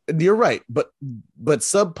 wait, you're right, but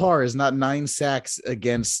subpar is not 9 sacks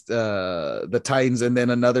against the Titans and then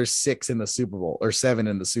another 6 in the Super Bowl or 7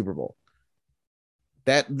 in the Super Bowl.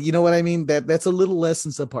 That, you know what I mean? That's a little less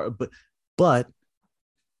than subpar, but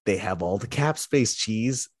they have all the cap space.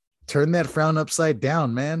 Cheese, turn that frown upside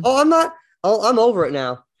down, man. I'm over it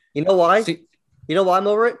now. You know why? You know why I'm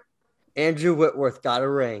over it? Andrew Whitworth got a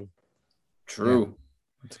ring. True. Yeah.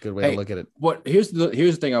 That's a good way to look at it. What here's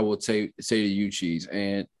the thing I will say to you, Cheese,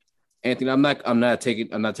 and Anthony. I'm not taking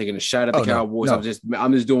a shot at the Cowboys. No.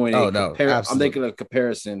 I'm just doing I'm making a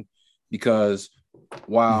comparison because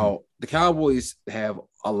while the Cowboys have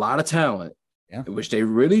a lot of talent, which they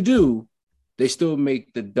really do, they still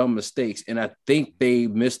make the dumb mistakes, and I think they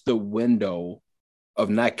missed the window of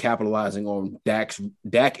not capitalizing on Dak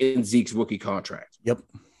and Zeke's rookie contract. Yep.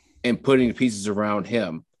 And putting the pieces around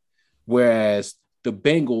him. Whereas the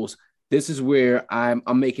Bengals, this is where I'm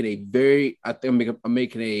making I'm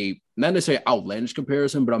making a not necessarily outlandish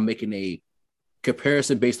comparison, but I'm making a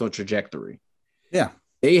comparison based on trajectory. Yeah.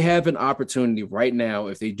 They have an opportunity right now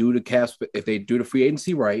if they do the free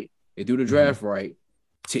agency right, they do the draft right,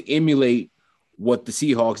 to emulate what the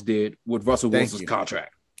Seahawks did with Russell Wilson's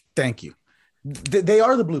contract. Thank you. They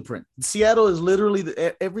are the blueprint. Seattle is literally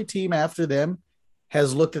every team after them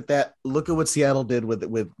has looked at that. Look at what Seattle did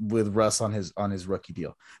with Russ on his rookie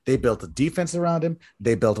deal. They built a defense around him.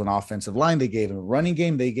 They built an offensive line. They gave him a running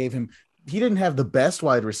game. He didn't have the best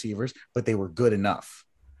wide receivers, but they were good enough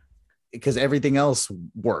because everything else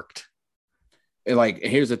worked. And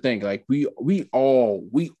here's the thing, we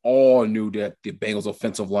all knew that the Bengals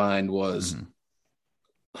offensive line was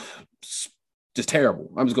just terrible.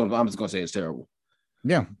 I'm just gonna say it's terrible.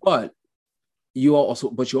 Yeah. But you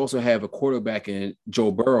also have a quarterback in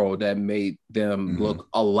Joe Burrow that made them look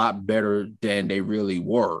a lot better than they really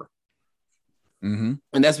were. And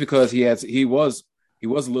that's because he was a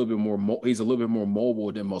little bit more he's a little bit more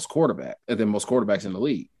mobile than most quarterbacks in the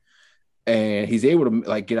league. And he's able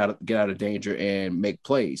to get out of danger and make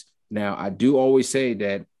plays. Now, I do always say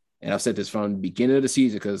that, and I've said this from the beginning of the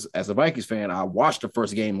season, because as a Vikings fan, I watched the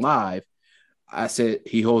first game live. I said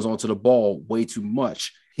he holds onto the ball way too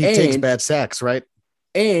much. He takes bad sacks, right?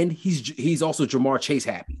 And he's also Jamar Chase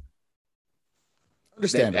happy.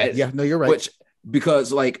 Understand that? Yeah, no, you're right.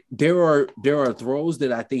 Because there are throws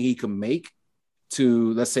that I think he can make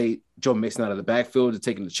to, let's say, Joe Mixon out of the backfield to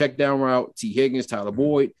taking the check down route, T. Higgins, Tyler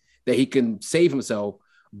Boyd, that he can save himself.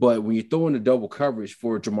 But when you throw in the double coverage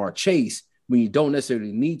for Jamar Chase, when you don't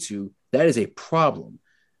necessarily need to, that is a problem.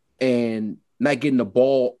 And not getting the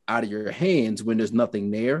ball out of your hands when there's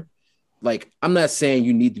nothing there. I'm not saying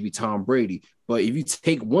you need to be Tom Brady, but if you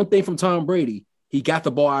take one thing from Tom Brady, he got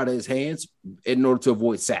the ball out of his hands in order to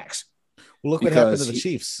avoid sacks. Well, look what happened to the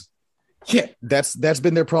Chiefs. Yeah. That's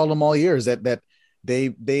been their problem all year, is that Pat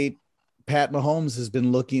Mahomes has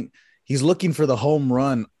been looking for the home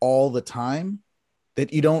run all the time,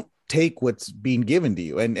 that you don't take what's being given to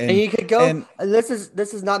you. And you could go, and this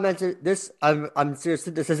is not meant to, I'm serious.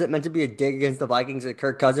 This isn't meant to be a dig against the Vikings and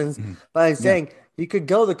Kirk Cousins, but I'm saying you could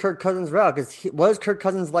go the Kirk Cousins route, because what does Kirk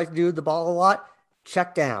Cousins like to do with the ball a lot?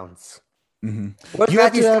 Check downs. You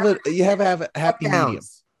have to have a happy medium.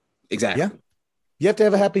 Exactly. Yeah. You have to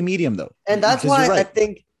have a happy medium, though. And that's why I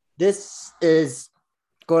think this is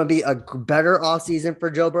going to be a better offseason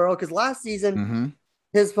for Joe Burrow, because last season,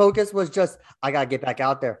 his focus was just, I got to get back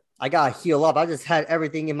out there. I got to heal up. I just had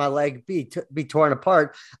everything in my leg be torn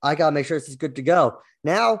apart. I got to make sure this is good to go.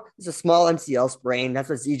 Now, it's a small MCL sprain. That's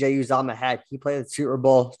what CJ Uzomah had. He played the Super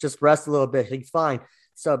Bowl. Just rest a little bit. He's fine.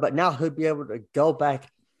 But now he'll be able to go back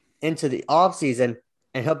into the offseason,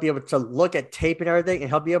 and he'll be able to look at tape and everything, and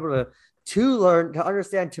he'll be able to learn, to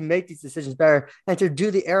understand, to make these decisions better, and to do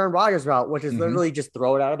the Aaron Rodgers route, which is literally just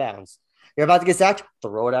throw it out of bounds. You're about to get sacked,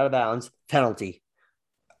 throw it out of bounds. Penalty.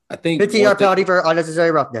 I think 15-yard penalty for unnecessary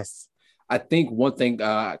roughness. I think one thing,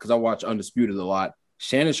 because I watch Undisputed a lot,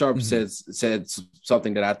 Shannon Sharp Mhm. said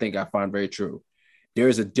something that I think I find very true. There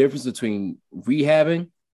is a difference between rehabbing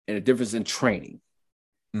and a difference in training.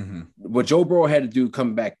 Mhm. What Joe Burrow had to do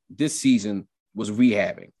coming back this season was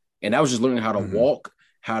rehabbing, and that was just learning how to Mhm. walk,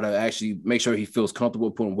 how to actually make sure he feels comfortable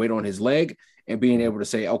putting weight on his leg, and being Mhm. able to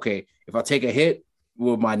say, okay, if I take a hit,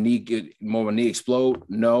 will my knee explode?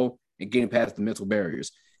 No, and getting past the mental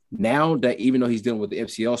barriers. Now that even though he's dealing with the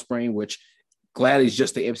MCL sprain, which glad he's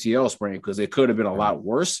just the MCL sprain because it could have been a Right. lot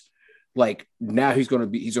worse. Like now he's gonna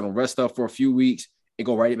rest up for a few weeks and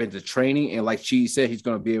go right into training. And like Cheese said, he's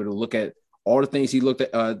gonna be able to look at all the things he looked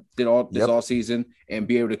at did all this Yep. all season and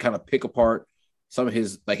be able to kind of pick apart some of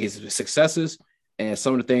his successes and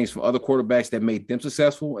some of the things from other quarterbacks that made them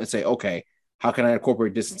successful and say, okay, how can I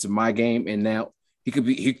incorporate this into my game? And now he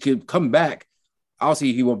could come back.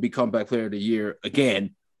 Obviously, he won't be comeback player of the year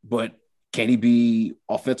again, but can he be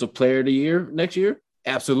offensive player of the year next year?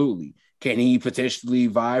 Absolutely. Can he potentially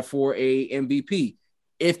vie for a MVP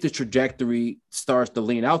if the trajectory starts to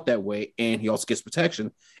lean out that way and he also gets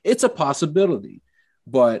protection? It's a possibility,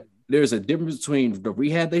 but there's a difference between the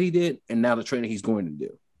rehab that he did and now the training he's going to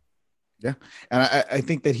do. Yeah, and I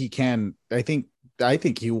think that he can. I think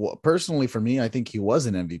personally for me, I think he was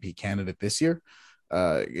an MVP candidate this year.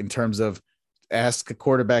 In terms of ask a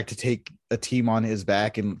quarterback to take a team on his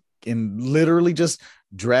back and literally just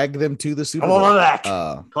drag them to the Super Come on Bowl. back.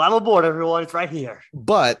 Climb aboard, everyone. It's right here.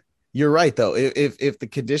 But you're right though. If the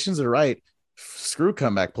conditions are right, screw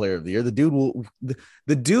comeback player of the year.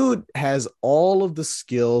 The dude has all of the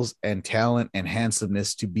skills and talent and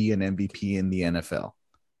handsomeness to be an MVP in the NFL.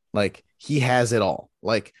 Like he has it all.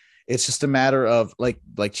 Like it's just a matter of like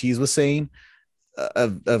Cheese was saying,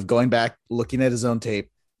 of going back, looking at his own tape,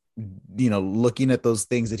 looking at those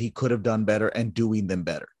things that he could have done better and doing them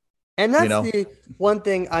better. And You that's know, the one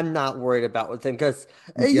thing I'm not worried about with him because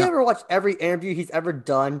you yeah, ever watch every interview he's ever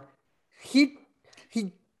done? He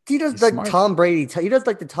he he does he's like smart. Tom Brady. He does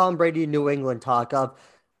like the Tom Brady New England talk of,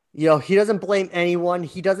 he doesn't blame anyone.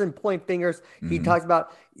 He doesn't point fingers. He Mm-hmm. talks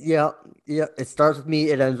about, it starts with me,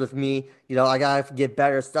 it ends with me. I gotta get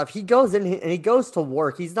better stuff. He goes in and he goes to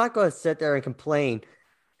work. He's not going to sit there and complain.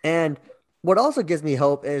 And what also gives me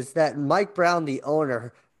hope is that Mike Brown, the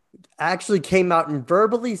owner, actually came out and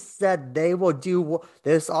verbally said they will do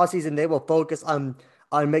this offseason. They will focus on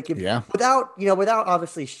making Yeah. without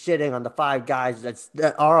obviously shitting on the five guys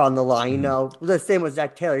that are on the line. Mm-hmm. The same with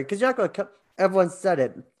Zach Taylor because you're not going to. Everyone said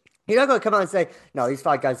it. You're not going to come out and say, no, these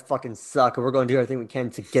five guys fucking suck, and we're going to do everything we can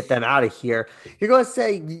to get them out of here. You're going to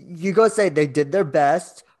say they did their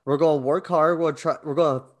best. We're going to work hard. We're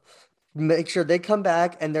going to make sure they come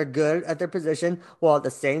back and they're good at their position while at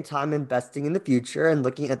the same time investing in the future and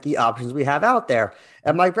looking at the options we have out there.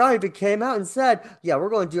 And Mike Brown even came out and said, yeah, we're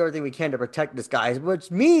going to do everything we can to protect this guy,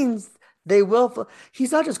 which means they will.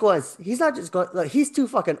 He's not just going, like, he's too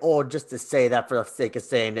fucking old just to say that for the sake of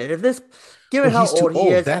saying it. Given Well, how he's too old he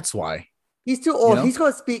old. is, That's why. he's too You old. know, He's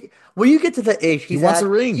going to speak when you get to the age he he's wants a at.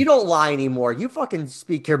 You ring. don't lie anymore. You fucking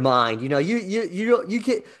speak your mind. You don't you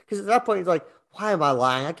get because at that point he's like, why am I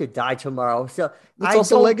lying? I could die tomorrow. So It's I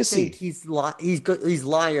also don't think legacy. he's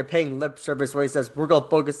lying or paying lip service where he says we're going to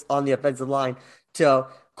focus on the offensive line to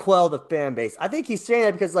quell the fan base. I think he's saying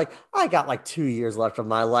that because like I got like 2 years left of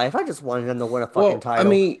my life. I just wanted him to win a fucking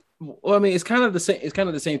title. It's kind of the same. It's kind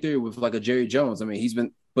of the same theory with like a Jerry Jones. I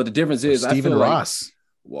mean, but the difference Or is, I Stephen feel like, Ross.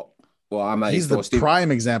 well, I'm not even He's the throwing Steve.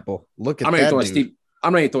 prime example. Look I'm at not even that throwing dude. Steve.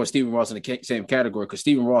 I'm not even throwing Stephen Ross in the same category because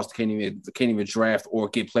Stephen Ross can't even draft or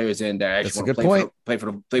get players in that That's a actually want good to point. play for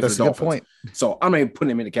the That's a good Dolphins. point. So I'm not even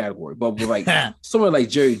putting him in the category. But with like someone like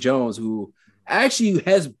Jerry Jones, who actually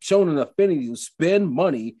has shown an affinity to spend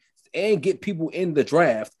money and get people in the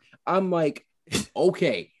draft, I'm like,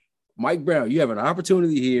 okay, Mike Brown, you have an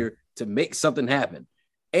opportunity here to make something happen.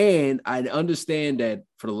 And I understand that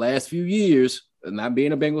for the last few years, not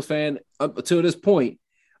being a Bengals fan up until this point,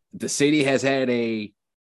 the city has had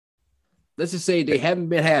let's just say they haven't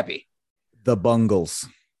been happy. The Bungles.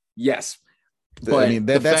 Yes. I mean,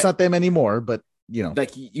 that's not them anymore, but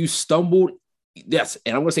like you stumbled. Yes.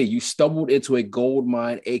 And I'm going to say you stumbled into a gold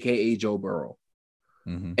mine, AKA Joe Burrow.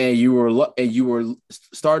 Mm-hmm. And you were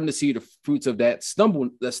starting to see the fruits of that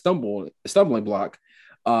stumbling block.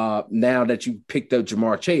 Now that you picked up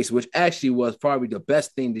Jamar Chase, which actually was probably the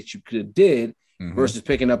best thing that you could have did versus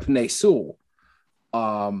picking up Penei Sewell.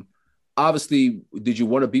 Obviously, did you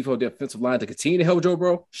want to beef up the offensive line to continue to help Joe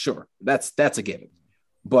Burrow? Sure, that's a given.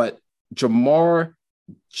 But Jamar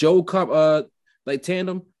Joe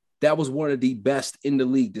tandem, that was one of the best in the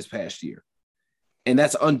league this past year, and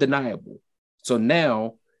that's undeniable. So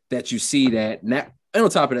now that you see that, now and on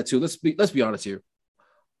top of that too, let's be honest here,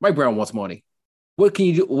 Mike Brown wants money. What can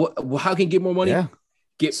you do? How can you get more money? Yeah.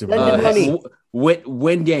 Get Super Bowl. money.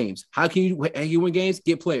 Win games. How can you win games?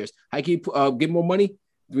 Get players. How can you get more money?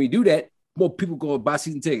 When you do that, more people go buy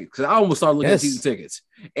season tickets. Because I almost started looking at season tickets,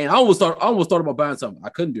 and I almost thought about buying something. I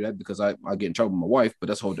couldn't do that because I get in trouble with my wife, but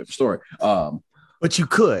that's a whole different story. But you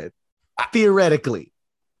could theoretically.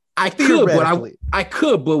 I could,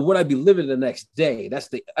 but would I be living the next day? That's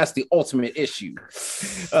the ultimate issue.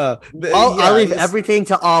 I leave everything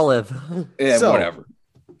to Olive. Yeah, so, whatever.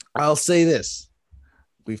 I'll say this.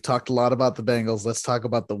 We've talked a lot about the Bengals. Let's talk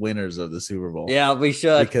about the winners of the Super Bowl. Yeah, we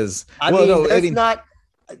should. Because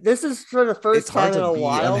this is for the first time in a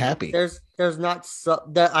while. Unhappy. There's not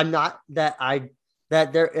that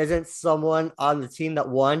there isn't someone on the team that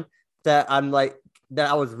won that I'm like that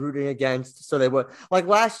I was rooting against. So they would like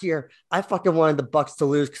last year. I fucking wanted the Bucs to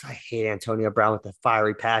lose because I hate Antonio Brown with the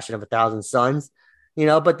fiery passion of 1,000 suns.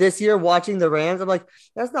 But this year watching the Rams, I'm like,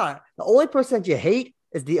 that's not the only person that you hate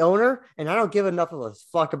is the owner, and I don't give enough of a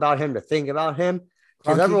fuck about him to think about him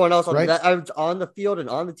because everyone else on the field and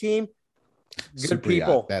on the team, good super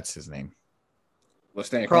people. Yacht, that's his name. Well,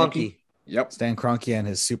 Stan Kroenke. Yep, Stan Kroenke and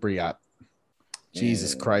his super yacht.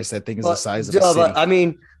 Jesus Christ, that thing is the size of a city. But, I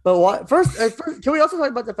mean, but what first? Can we also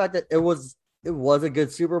talk about the fact that it was a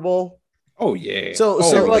good Super Bowl? Oh yeah. So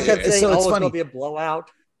everyone kept saying, "Oh, it's going to be a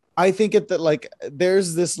blowout." I think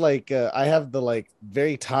there's this I have the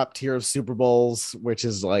very top tier of Super Bowls, which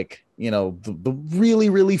is the really,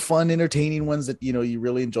 really fun, entertaining ones that, you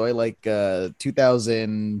really enjoy,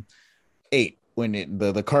 2008 when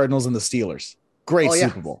the Cardinals and the Steelers. Great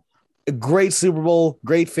Super Bowl. A great Super Bowl,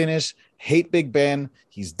 great finish. Hate Big Ben.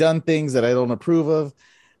 He's done things that I don't approve of,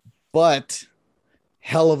 but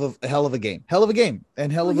hell of a game. Hell of a game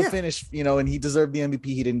and hell of a finish, and he deserved the MVP.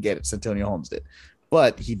 He didn't get it. Santonio Holmes did.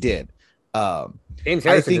 But he did. James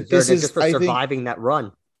Harrison just for surviving that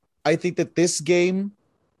run. I think that this game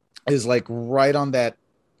is right on that.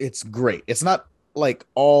 It's great. It's not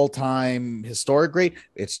all-time historic great.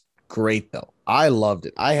 It's great though. I loved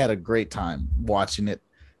it. I had a great time watching it.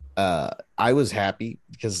 I was happy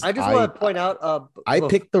because I just want to point out. I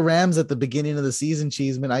picked the Rams at the beginning of the season,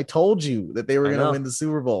 Cheeseman. I told you that they were going to win the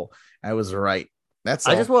Super Bowl. I was right. That's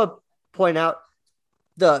all. I just want to point out.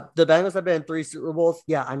 The Bengals have been in 3 Super Bowls.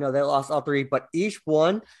 Yeah, I know they lost all 3, but each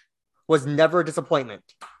one was never a disappointment.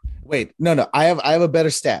 Wait, no. I have a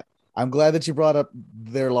better stat. I'm glad that you brought up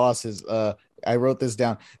their losses. I wrote this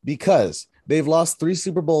down because they've lost 3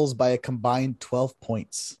 Super Bowls by a combined 12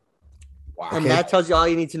 points. Wow. And that tells you all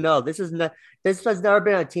you need to know. This has never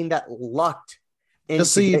been a team that lucked. They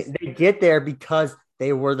get there because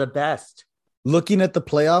they were the best. Looking at the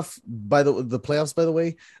playoffs, by the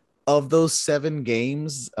way, of those 7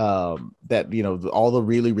 games that, all the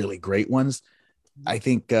really, really great ones, I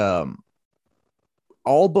think all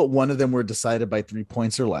but one of them were decided by 3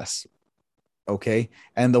 points or less. Okay.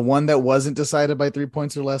 And the one that wasn't decided by 3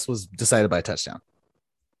 points or less was decided by a touchdown.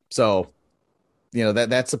 So,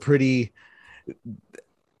 that's a pretty,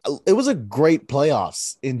 it was a great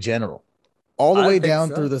playoffs in general, all the way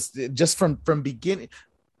down through this, just from beginning,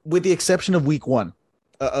 with the exception of week 1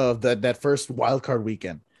 of that first wild card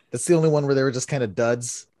weekend. That's the only one where they were just kind of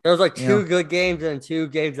duds. There was 2 good games and 2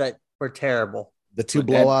 games that were terrible. The 2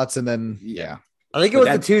 blowouts and then I think it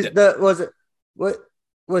was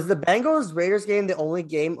was the Bengals Raiders game the only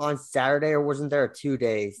game on Saturday, or wasn't there 2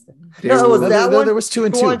 days? There was 2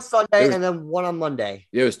 and 2 on Sunday and then 1 on Monday.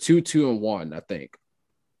 Yeah, it was 2, 2, and 1, I think.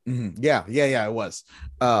 Mm-hmm. Yeah, it was.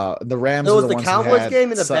 The Rams. It was the Cowboys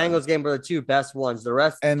game and the Bengals game were the 2 best ones. The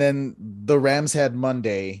rest, and then the Rams had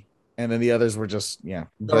Monday. And then the others were just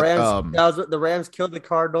The Rams killed the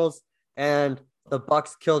Cardinals and the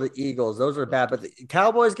Bucs killed the Eagles. Those were bad, but the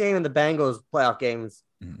Cowboys game and the Bengals playoff games,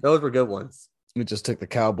 those were good ones. It just took the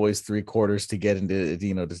Cowboys 3 quarters to get into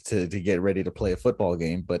to get ready to play a football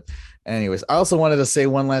game. But anyways, I also wanted to say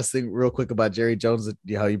one last thing real quick about Jerry Jones,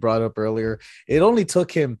 how you brought up earlier. It only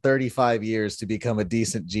took him 35 years to become a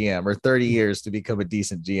decent GM, or 30 years to become a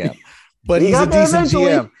decent GM, but he's a decent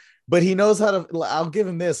GM. But he knows how to. I'll give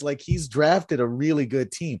him this. He's drafted a really good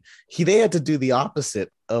team. They had to do the opposite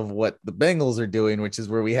of what the Bengals are doing, which is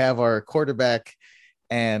where we have our quarterback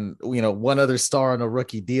and one other star on a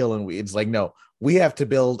rookie deal, and it's no, we have to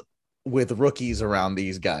build with rookies around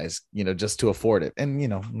these guys, just to afford it. And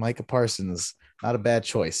Micah Parsons, not a bad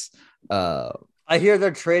choice. I hear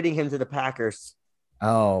they're trading him to the Packers.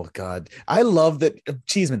 Oh God, I love that,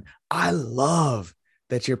 Cheeseman. I love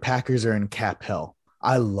that your Packers are in cap hell.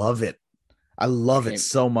 I love it. I love it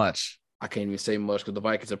so much. I can't even say much because the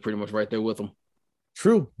Vikings are pretty much right there with them.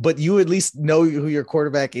 True, but you at least know who your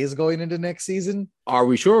quarterback is going into next season. Are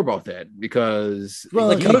we sure about that? Because Well,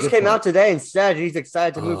 The okay, coach good came point. out today and said he's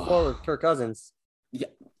excited to move Oh. forward with Kirk Cousins. Yeah.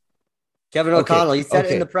 Kevin Okay, O'Connell, he said it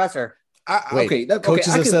in okay. the presser. Wait, okay, coaches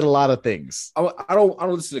I have can, said a lot of things. I don't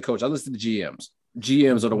listen to the coach. I listen to GMs.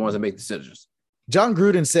 GMs are the ones that make decisions. John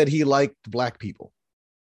Gruden said he liked black people.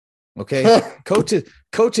 Okay,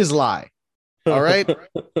 coaches lie. All right,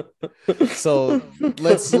 so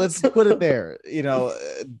let's put it there. You know,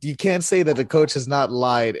 you can't say that the coach has not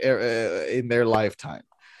lied in their lifetime.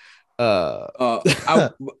 But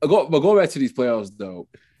going back to these playoffs, though,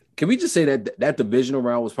 can we just say that divisional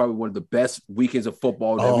round was probably one of the best weekends of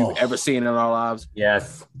football that we've ever seen in our lives?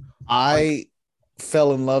 Yes. I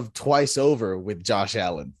fell in love twice over with Josh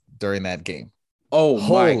Allen during that game. Oh,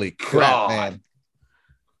 Holy crap, God. man.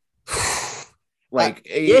 Like,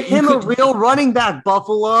 Get him a real running back,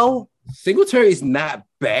 Buffalo. Singletary's not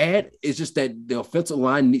bad. It's just that the offensive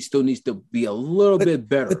line still needs to be a little bit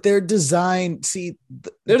better. But they're designed. See,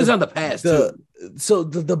 they're designed to pass too. So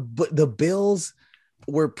the Bills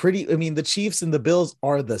were pretty. I mean, the Chiefs and the Bills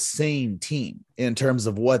are the same team in terms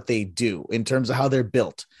of what they do, in terms of how they're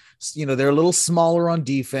built. You know, they're a little smaller on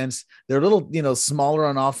defense. They're a little, smaller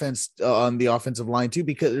on offense on the offensive line too,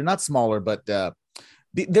 because they're not smaller, but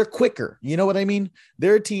they're quicker. You know what I mean?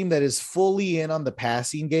 They're a team that is fully in on the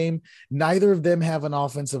passing game. Neither of them have an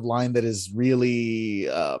offensive line that is really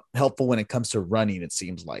helpful when it comes to running. It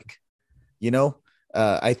seems like,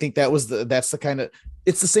 I think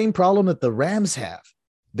it's the same problem that the Rams have.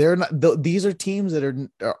 They're not. These are teams that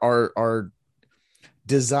are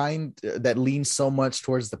designed that lean so much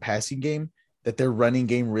towards the passing game that their running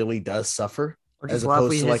game really does suffer. Which as is why if opposed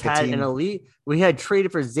we to just like a had team, an elite, we had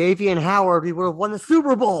traded for Xavier and Howard, we would have won the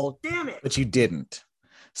Super Bowl. Damn it. but you didn't.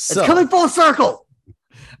 So It's coming full circle.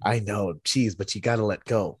 I know, geez, but you got to let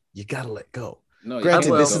go. You got to let go. No, you Granted,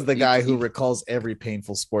 can't this let is go. the guy You- who recalls every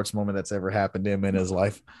painful sports moment that's ever happened to him in his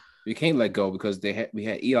life. you can't let go because we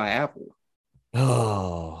had Eli Apple.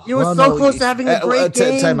 Oh, You were so close to having a great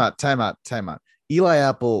game. Time out. Eli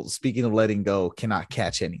Apple, speaking of letting go, cannot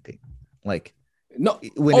catch anything. Like No,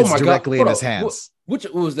 when oh it's my God. directly in Hold his up. hands. Which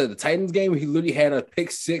was the Titans game where he literally had a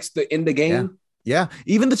pick six to end the game? Yeah,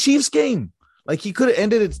 even the Chiefs game, like he could have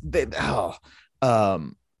ended it.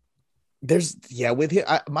 With him.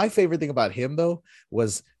 My favorite thing about him though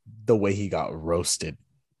was the way he got roasted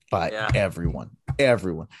by everyone.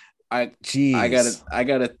 I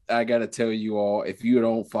gotta tell you all, if you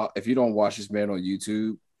don't watch this man on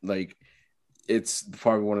YouTube, like it's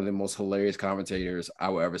probably one of the most hilarious commentators I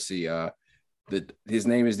will ever see. His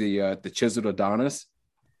name is the Chiseled Adonis,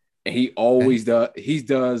 and he always did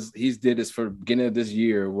this for the beginning of this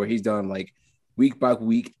year where he's done like week by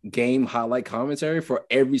week game highlight commentary for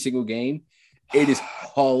every single game. It is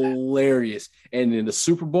hilarious. And in the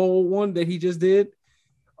Super Bowl one that he just did,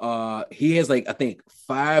 he has like I think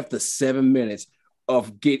 5 to 7 minutes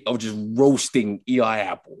of just roasting Eli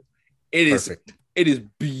Apple. It is perfect. It is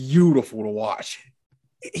beautiful to watch.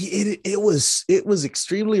 It was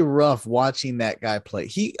extremely rough watching that guy play.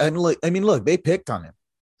 Look, they picked on him.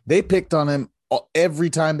 They picked on him every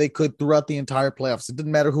time they could throughout the entire playoffs. It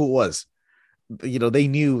didn't matter who it was. They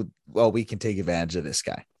knew, well, we can take advantage of this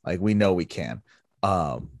guy. Like we know we can.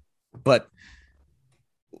 But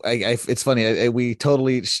it's funny. We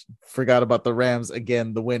totally forgot about the Rams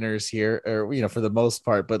again, the winners here, or for the most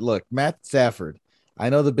part. But look, Matt Stafford. I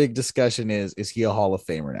know the big discussion is he a Hall of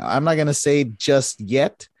Famer now? I'm not going to say just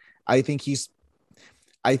yet. I think he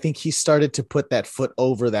started to put that foot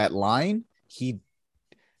over that line.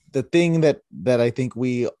 The thing that I think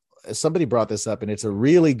somebody brought this up, and it's a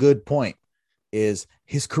really good point, is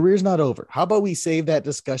his career's not over. How about we save that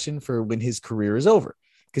discussion for when his career is over?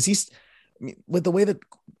 Because with the way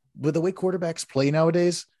quarterbacks play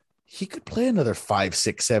nowadays, he could play another 5,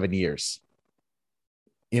 6, 7 years.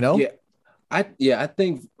 Yeah. I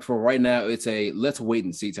think for right now it's a let's wait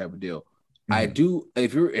and see type of deal. Mm-hmm. I do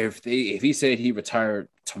if he said he retired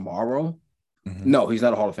tomorrow, no, he's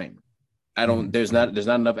not a Hall of Famer. I don't. Mm-hmm. There's not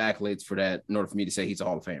enough accolades for that in order for me to say he's a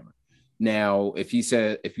Hall of Famer. Now, if you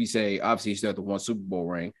say obviously he still had the one Super Bowl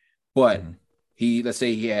ring, but let's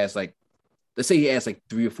say he has like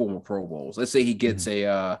 3 or 4 more Pro Bowls. Let's say he gets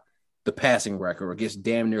the passing record or gets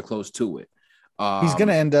damn near close to it. He's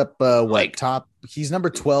gonna end up top? He's number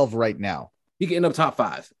 12 right now. He can end up top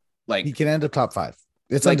 5. Like he can end up top 5.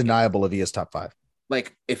 It's undeniable if he is top 5.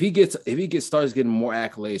 Like if he starts getting more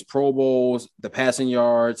accolades, Pro Bowls, the passing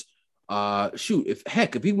yards,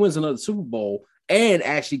 if he wins another Super Bowl and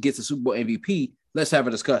actually gets a Super Bowl MVP, let's have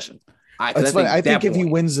a discussion. I think if he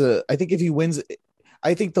wins,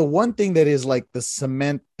 I think the one thing that is like the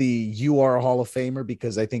cement, the you are a Hall of Famer,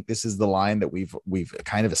 because I think this is the line that we've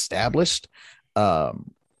kind of established.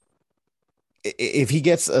 If he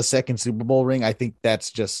gets a second Super Bowl ring, I think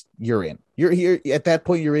that's just you're in. You're here at that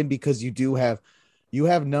point. You're in because you have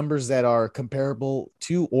numbers that are comparable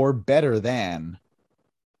to or better than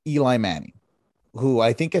Eli Manning, who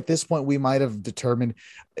I think at this point we might have determined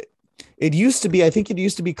it used to be. I think it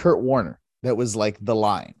used to be Kurt Warner that was like the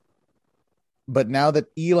line, but now that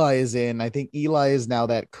Eli is in, I think Eli is now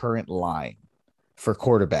that current line for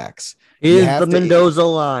quarterbacks. Is the Mendoza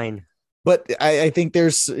line. But I think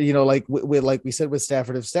there's, like like we said with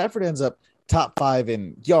Stafford, if Stafford ends up top 5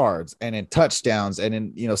 in yards and in touchdowns and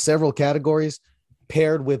in, several categories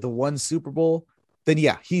paired with the one Super Bowl, then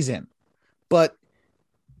yeah, he's in. But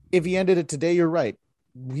if he ended it today, you're right.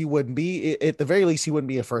 He wouldn't be, at the very least, he wouldn't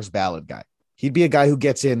be a first ballot guy. He'd be a guy who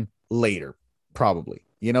gets in later, probably.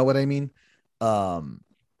 You know what I mean?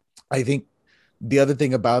 I think the other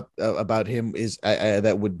thing about him is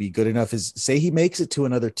that would be good enough is say he makes it to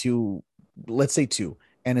another two, let's say 2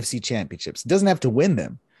 NFC championships. Doesn't have to win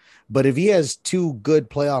them, but if he has 2 good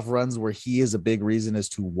playoff runs where he is a big reason as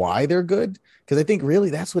to why they're good, because I think really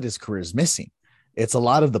that's what his career is missing. It's a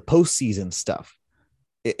lot of the postseason stuff.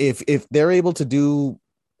 If they're able to do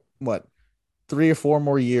 3 or 4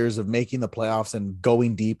 more years of making the playoffs and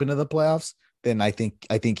going deep into the playoffs, then I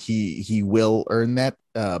think he will earn that.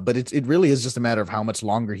 But it really is just a matter of how much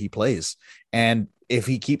longer he plays, and if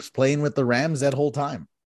he keeps playing with the Rams that whole time.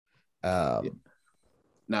 Now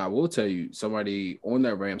I will tell you, somebody on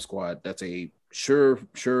that Ram squad that's a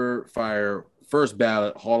surefire first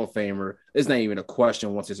ballot Hall of Famer. It's not even a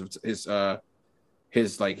question once his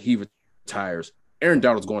like he retires. Aaron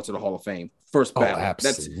Donald's going to the Hall of Fame first ballot.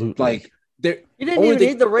 Absolutely. That's like he didn't even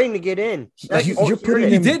need the ring to get in. He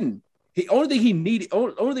didn't. The only thing he needed,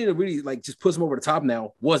 only thing that really like just puts him over the top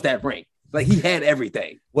now was that ring. Like he had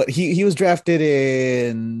everything. What he was drafted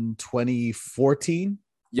in 2014.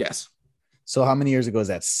 Yes. So how many years ago is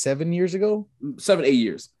that? 7 years ago? 7, 8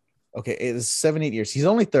 years. Okay, it's 7, 8 years. He's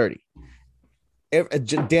only 30.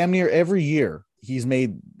 Damn near every year he's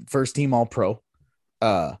made first team All Pro.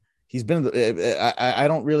 He's been. I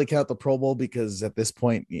don't really count the Pro Bowl because at this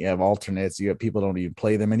point you have alternates. You have people don't even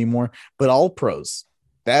play them anymore. But All Pros.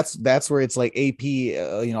 That's where it's like AP.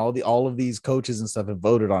 All of these coaches and stuff have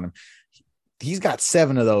voted on him. He's got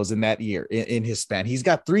 7 of those in that year in his span. He's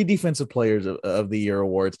got 3 defensive players of the year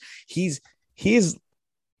awards.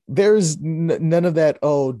 There's none of that.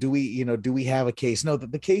 Oh, do we have a case? No,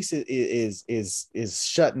 the case is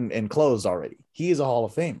shut and closed already. He is a Hall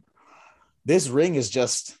of Fame. This ring is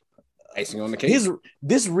just icing on the cake.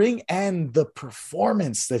 This ring and the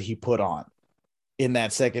performance that he put on in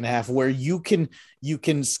that second half, where you can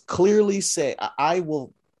clearly say, I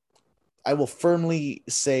will firmly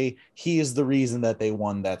say he is the reason that they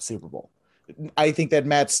won that Super Bowl. I think that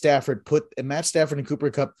Matt Stafford and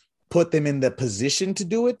Cooper Kupp put them in the position to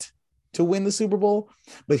do it, to win the Super Bowl,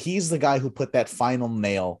 but he's the guy who put that final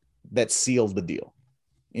nail that sealed the deal.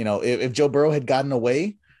 If Joe Burrow had gotten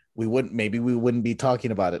away, we wouldn't be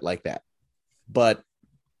talking about it like that. But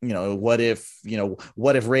what if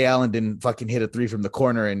Ray Allen didn't fucking hit a 3 from the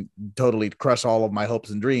corner and totally crush all of my hopes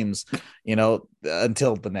and dreams,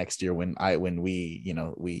 until the next year when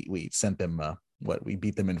we sent them, we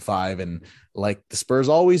beat them in 5, and like the Spurs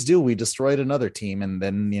always do, we destroyed another team, and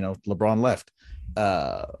then, LeBron left.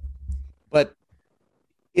 But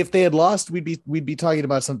if they had lost, we'd be talking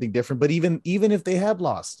about something different. But even if they had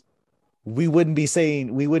lost, we wouldn't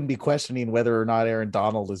be questioning whether or not Aaron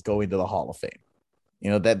Donald is going to the Hall of Fame.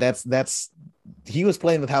 That's he was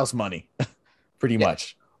playing with house money pretty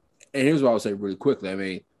much. And here's what I would say really quickly. I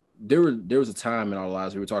mean, there was a time in our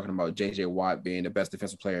lives we were talking about JJ Watt being the best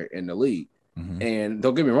defensive player in the league. Mm-hmm. And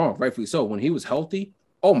don't get me wrong, rightfully so. When he was healthy,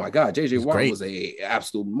 oh my God, JJ Watt was a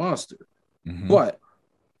absolute monster. Mm-hmm. But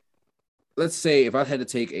let's say if I had to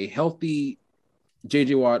take a healthy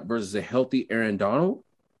JJ Watt versus a healthy Aaron Donald,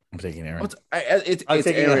 I'm taking Aaron. I'm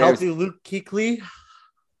taking a healthy Luke Kuechly.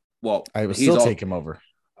 Well, I would still take him over.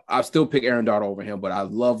 I'll still pick Aaron Donald over him, but I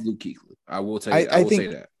love Luke Kuechly. I will tell you. I will say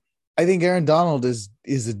that. I think Aaron Donald is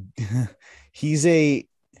he's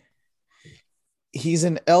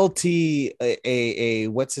an LT, a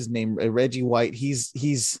what's his name? A Reggie White. He's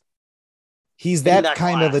that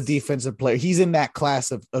kind class of a defensive player. He's in that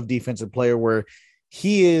class of defensive player where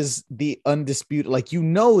he is the undisputed, like,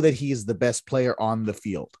 that he is the best player on the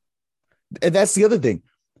field. And that's the other thing.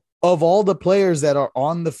 Of all the players that are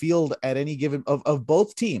on the field at any given of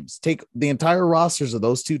both teams, take the entire rosters of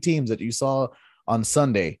those 2 teams that you saw on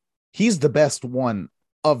Sunday, he's the best one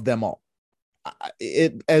of them all.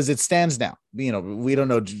 it as it stands now, we don't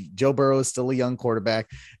know. Joe Burrow is still a young quarterback.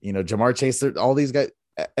 Jamar Chase, all these guys,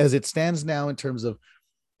 as it stands now in terms of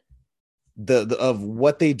of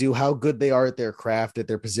what they do, how good they are at their craft, at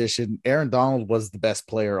their position. Aaron Donald was the best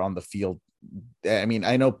player on the field. I mean,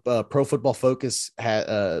 I know Pro Football Focus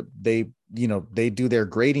they do their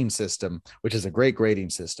grading system, which is a great grading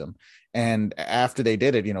system. And after they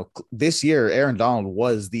did it, this year, Aaron Donald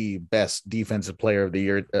was the best defensive player of the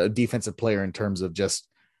year, defensive player in terms of just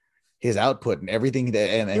his output and everything.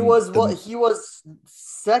 He was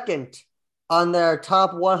second on their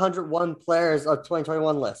top 101 players of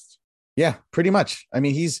 2021 list. Yeah, pretty much. I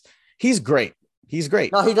mean, he's great. He's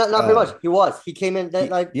great. No, he's not pretty much. He was. He came in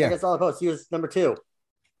against all the posts. He was number 2.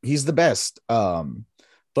 He's the best.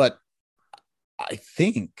 But I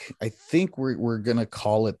think we're gonna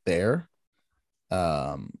call it there.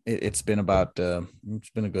 It's been about it's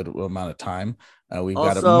been a good amount of time. We've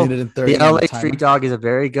got a minute and 30. The LA Street Dog is a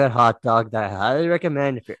very good hot dog that I highly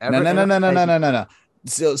recommend if you're ever. No.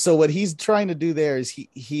 So what he's trying to do there is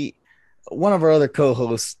he one of our other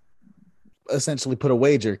co-hosts essentially put a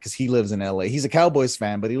wager because he lives in LA. He's a Cowboys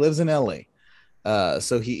fan, but he lives in LA.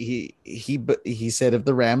 So he said if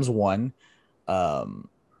the Rams won,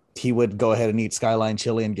 he would go ahead and eat Skyline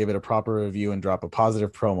Chili and give it a proper review and drop a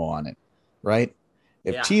positive promo on it, right?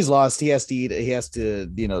 If Cheese lost, he has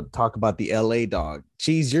to talk about the LA dog.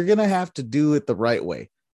 Cheese, you're gonna have to do it the right way.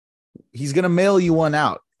 He's gonna mail you one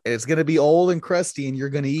out. It's gonna be old and crusty, and you're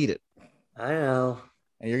gonna eat it. I know.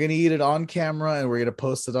 And you're gonna eat it on camera, and we're gonna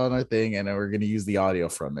post it on our thing, and then we're gonna use the audio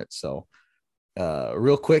from it. So,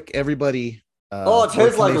 real quick, everybody. It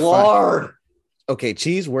tastes like lard. Okay,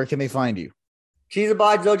 Cheese, where can they find you? Cheese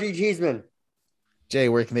Abides OG Cheeseman. Jay,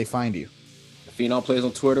 where can they find you? The Phenom Plays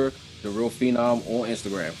on Twitter, The Real Phenom on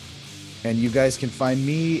Instagram. And you guys can find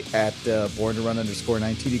me at Born to Run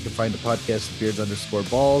 _19. You can find the podcast Beards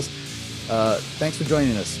 _balls. Thanks for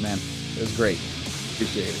joining us, man. It was great.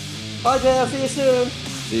 Appreciate it. Bye, Jay. I'll see you soon.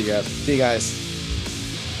 See you guys. See you guys.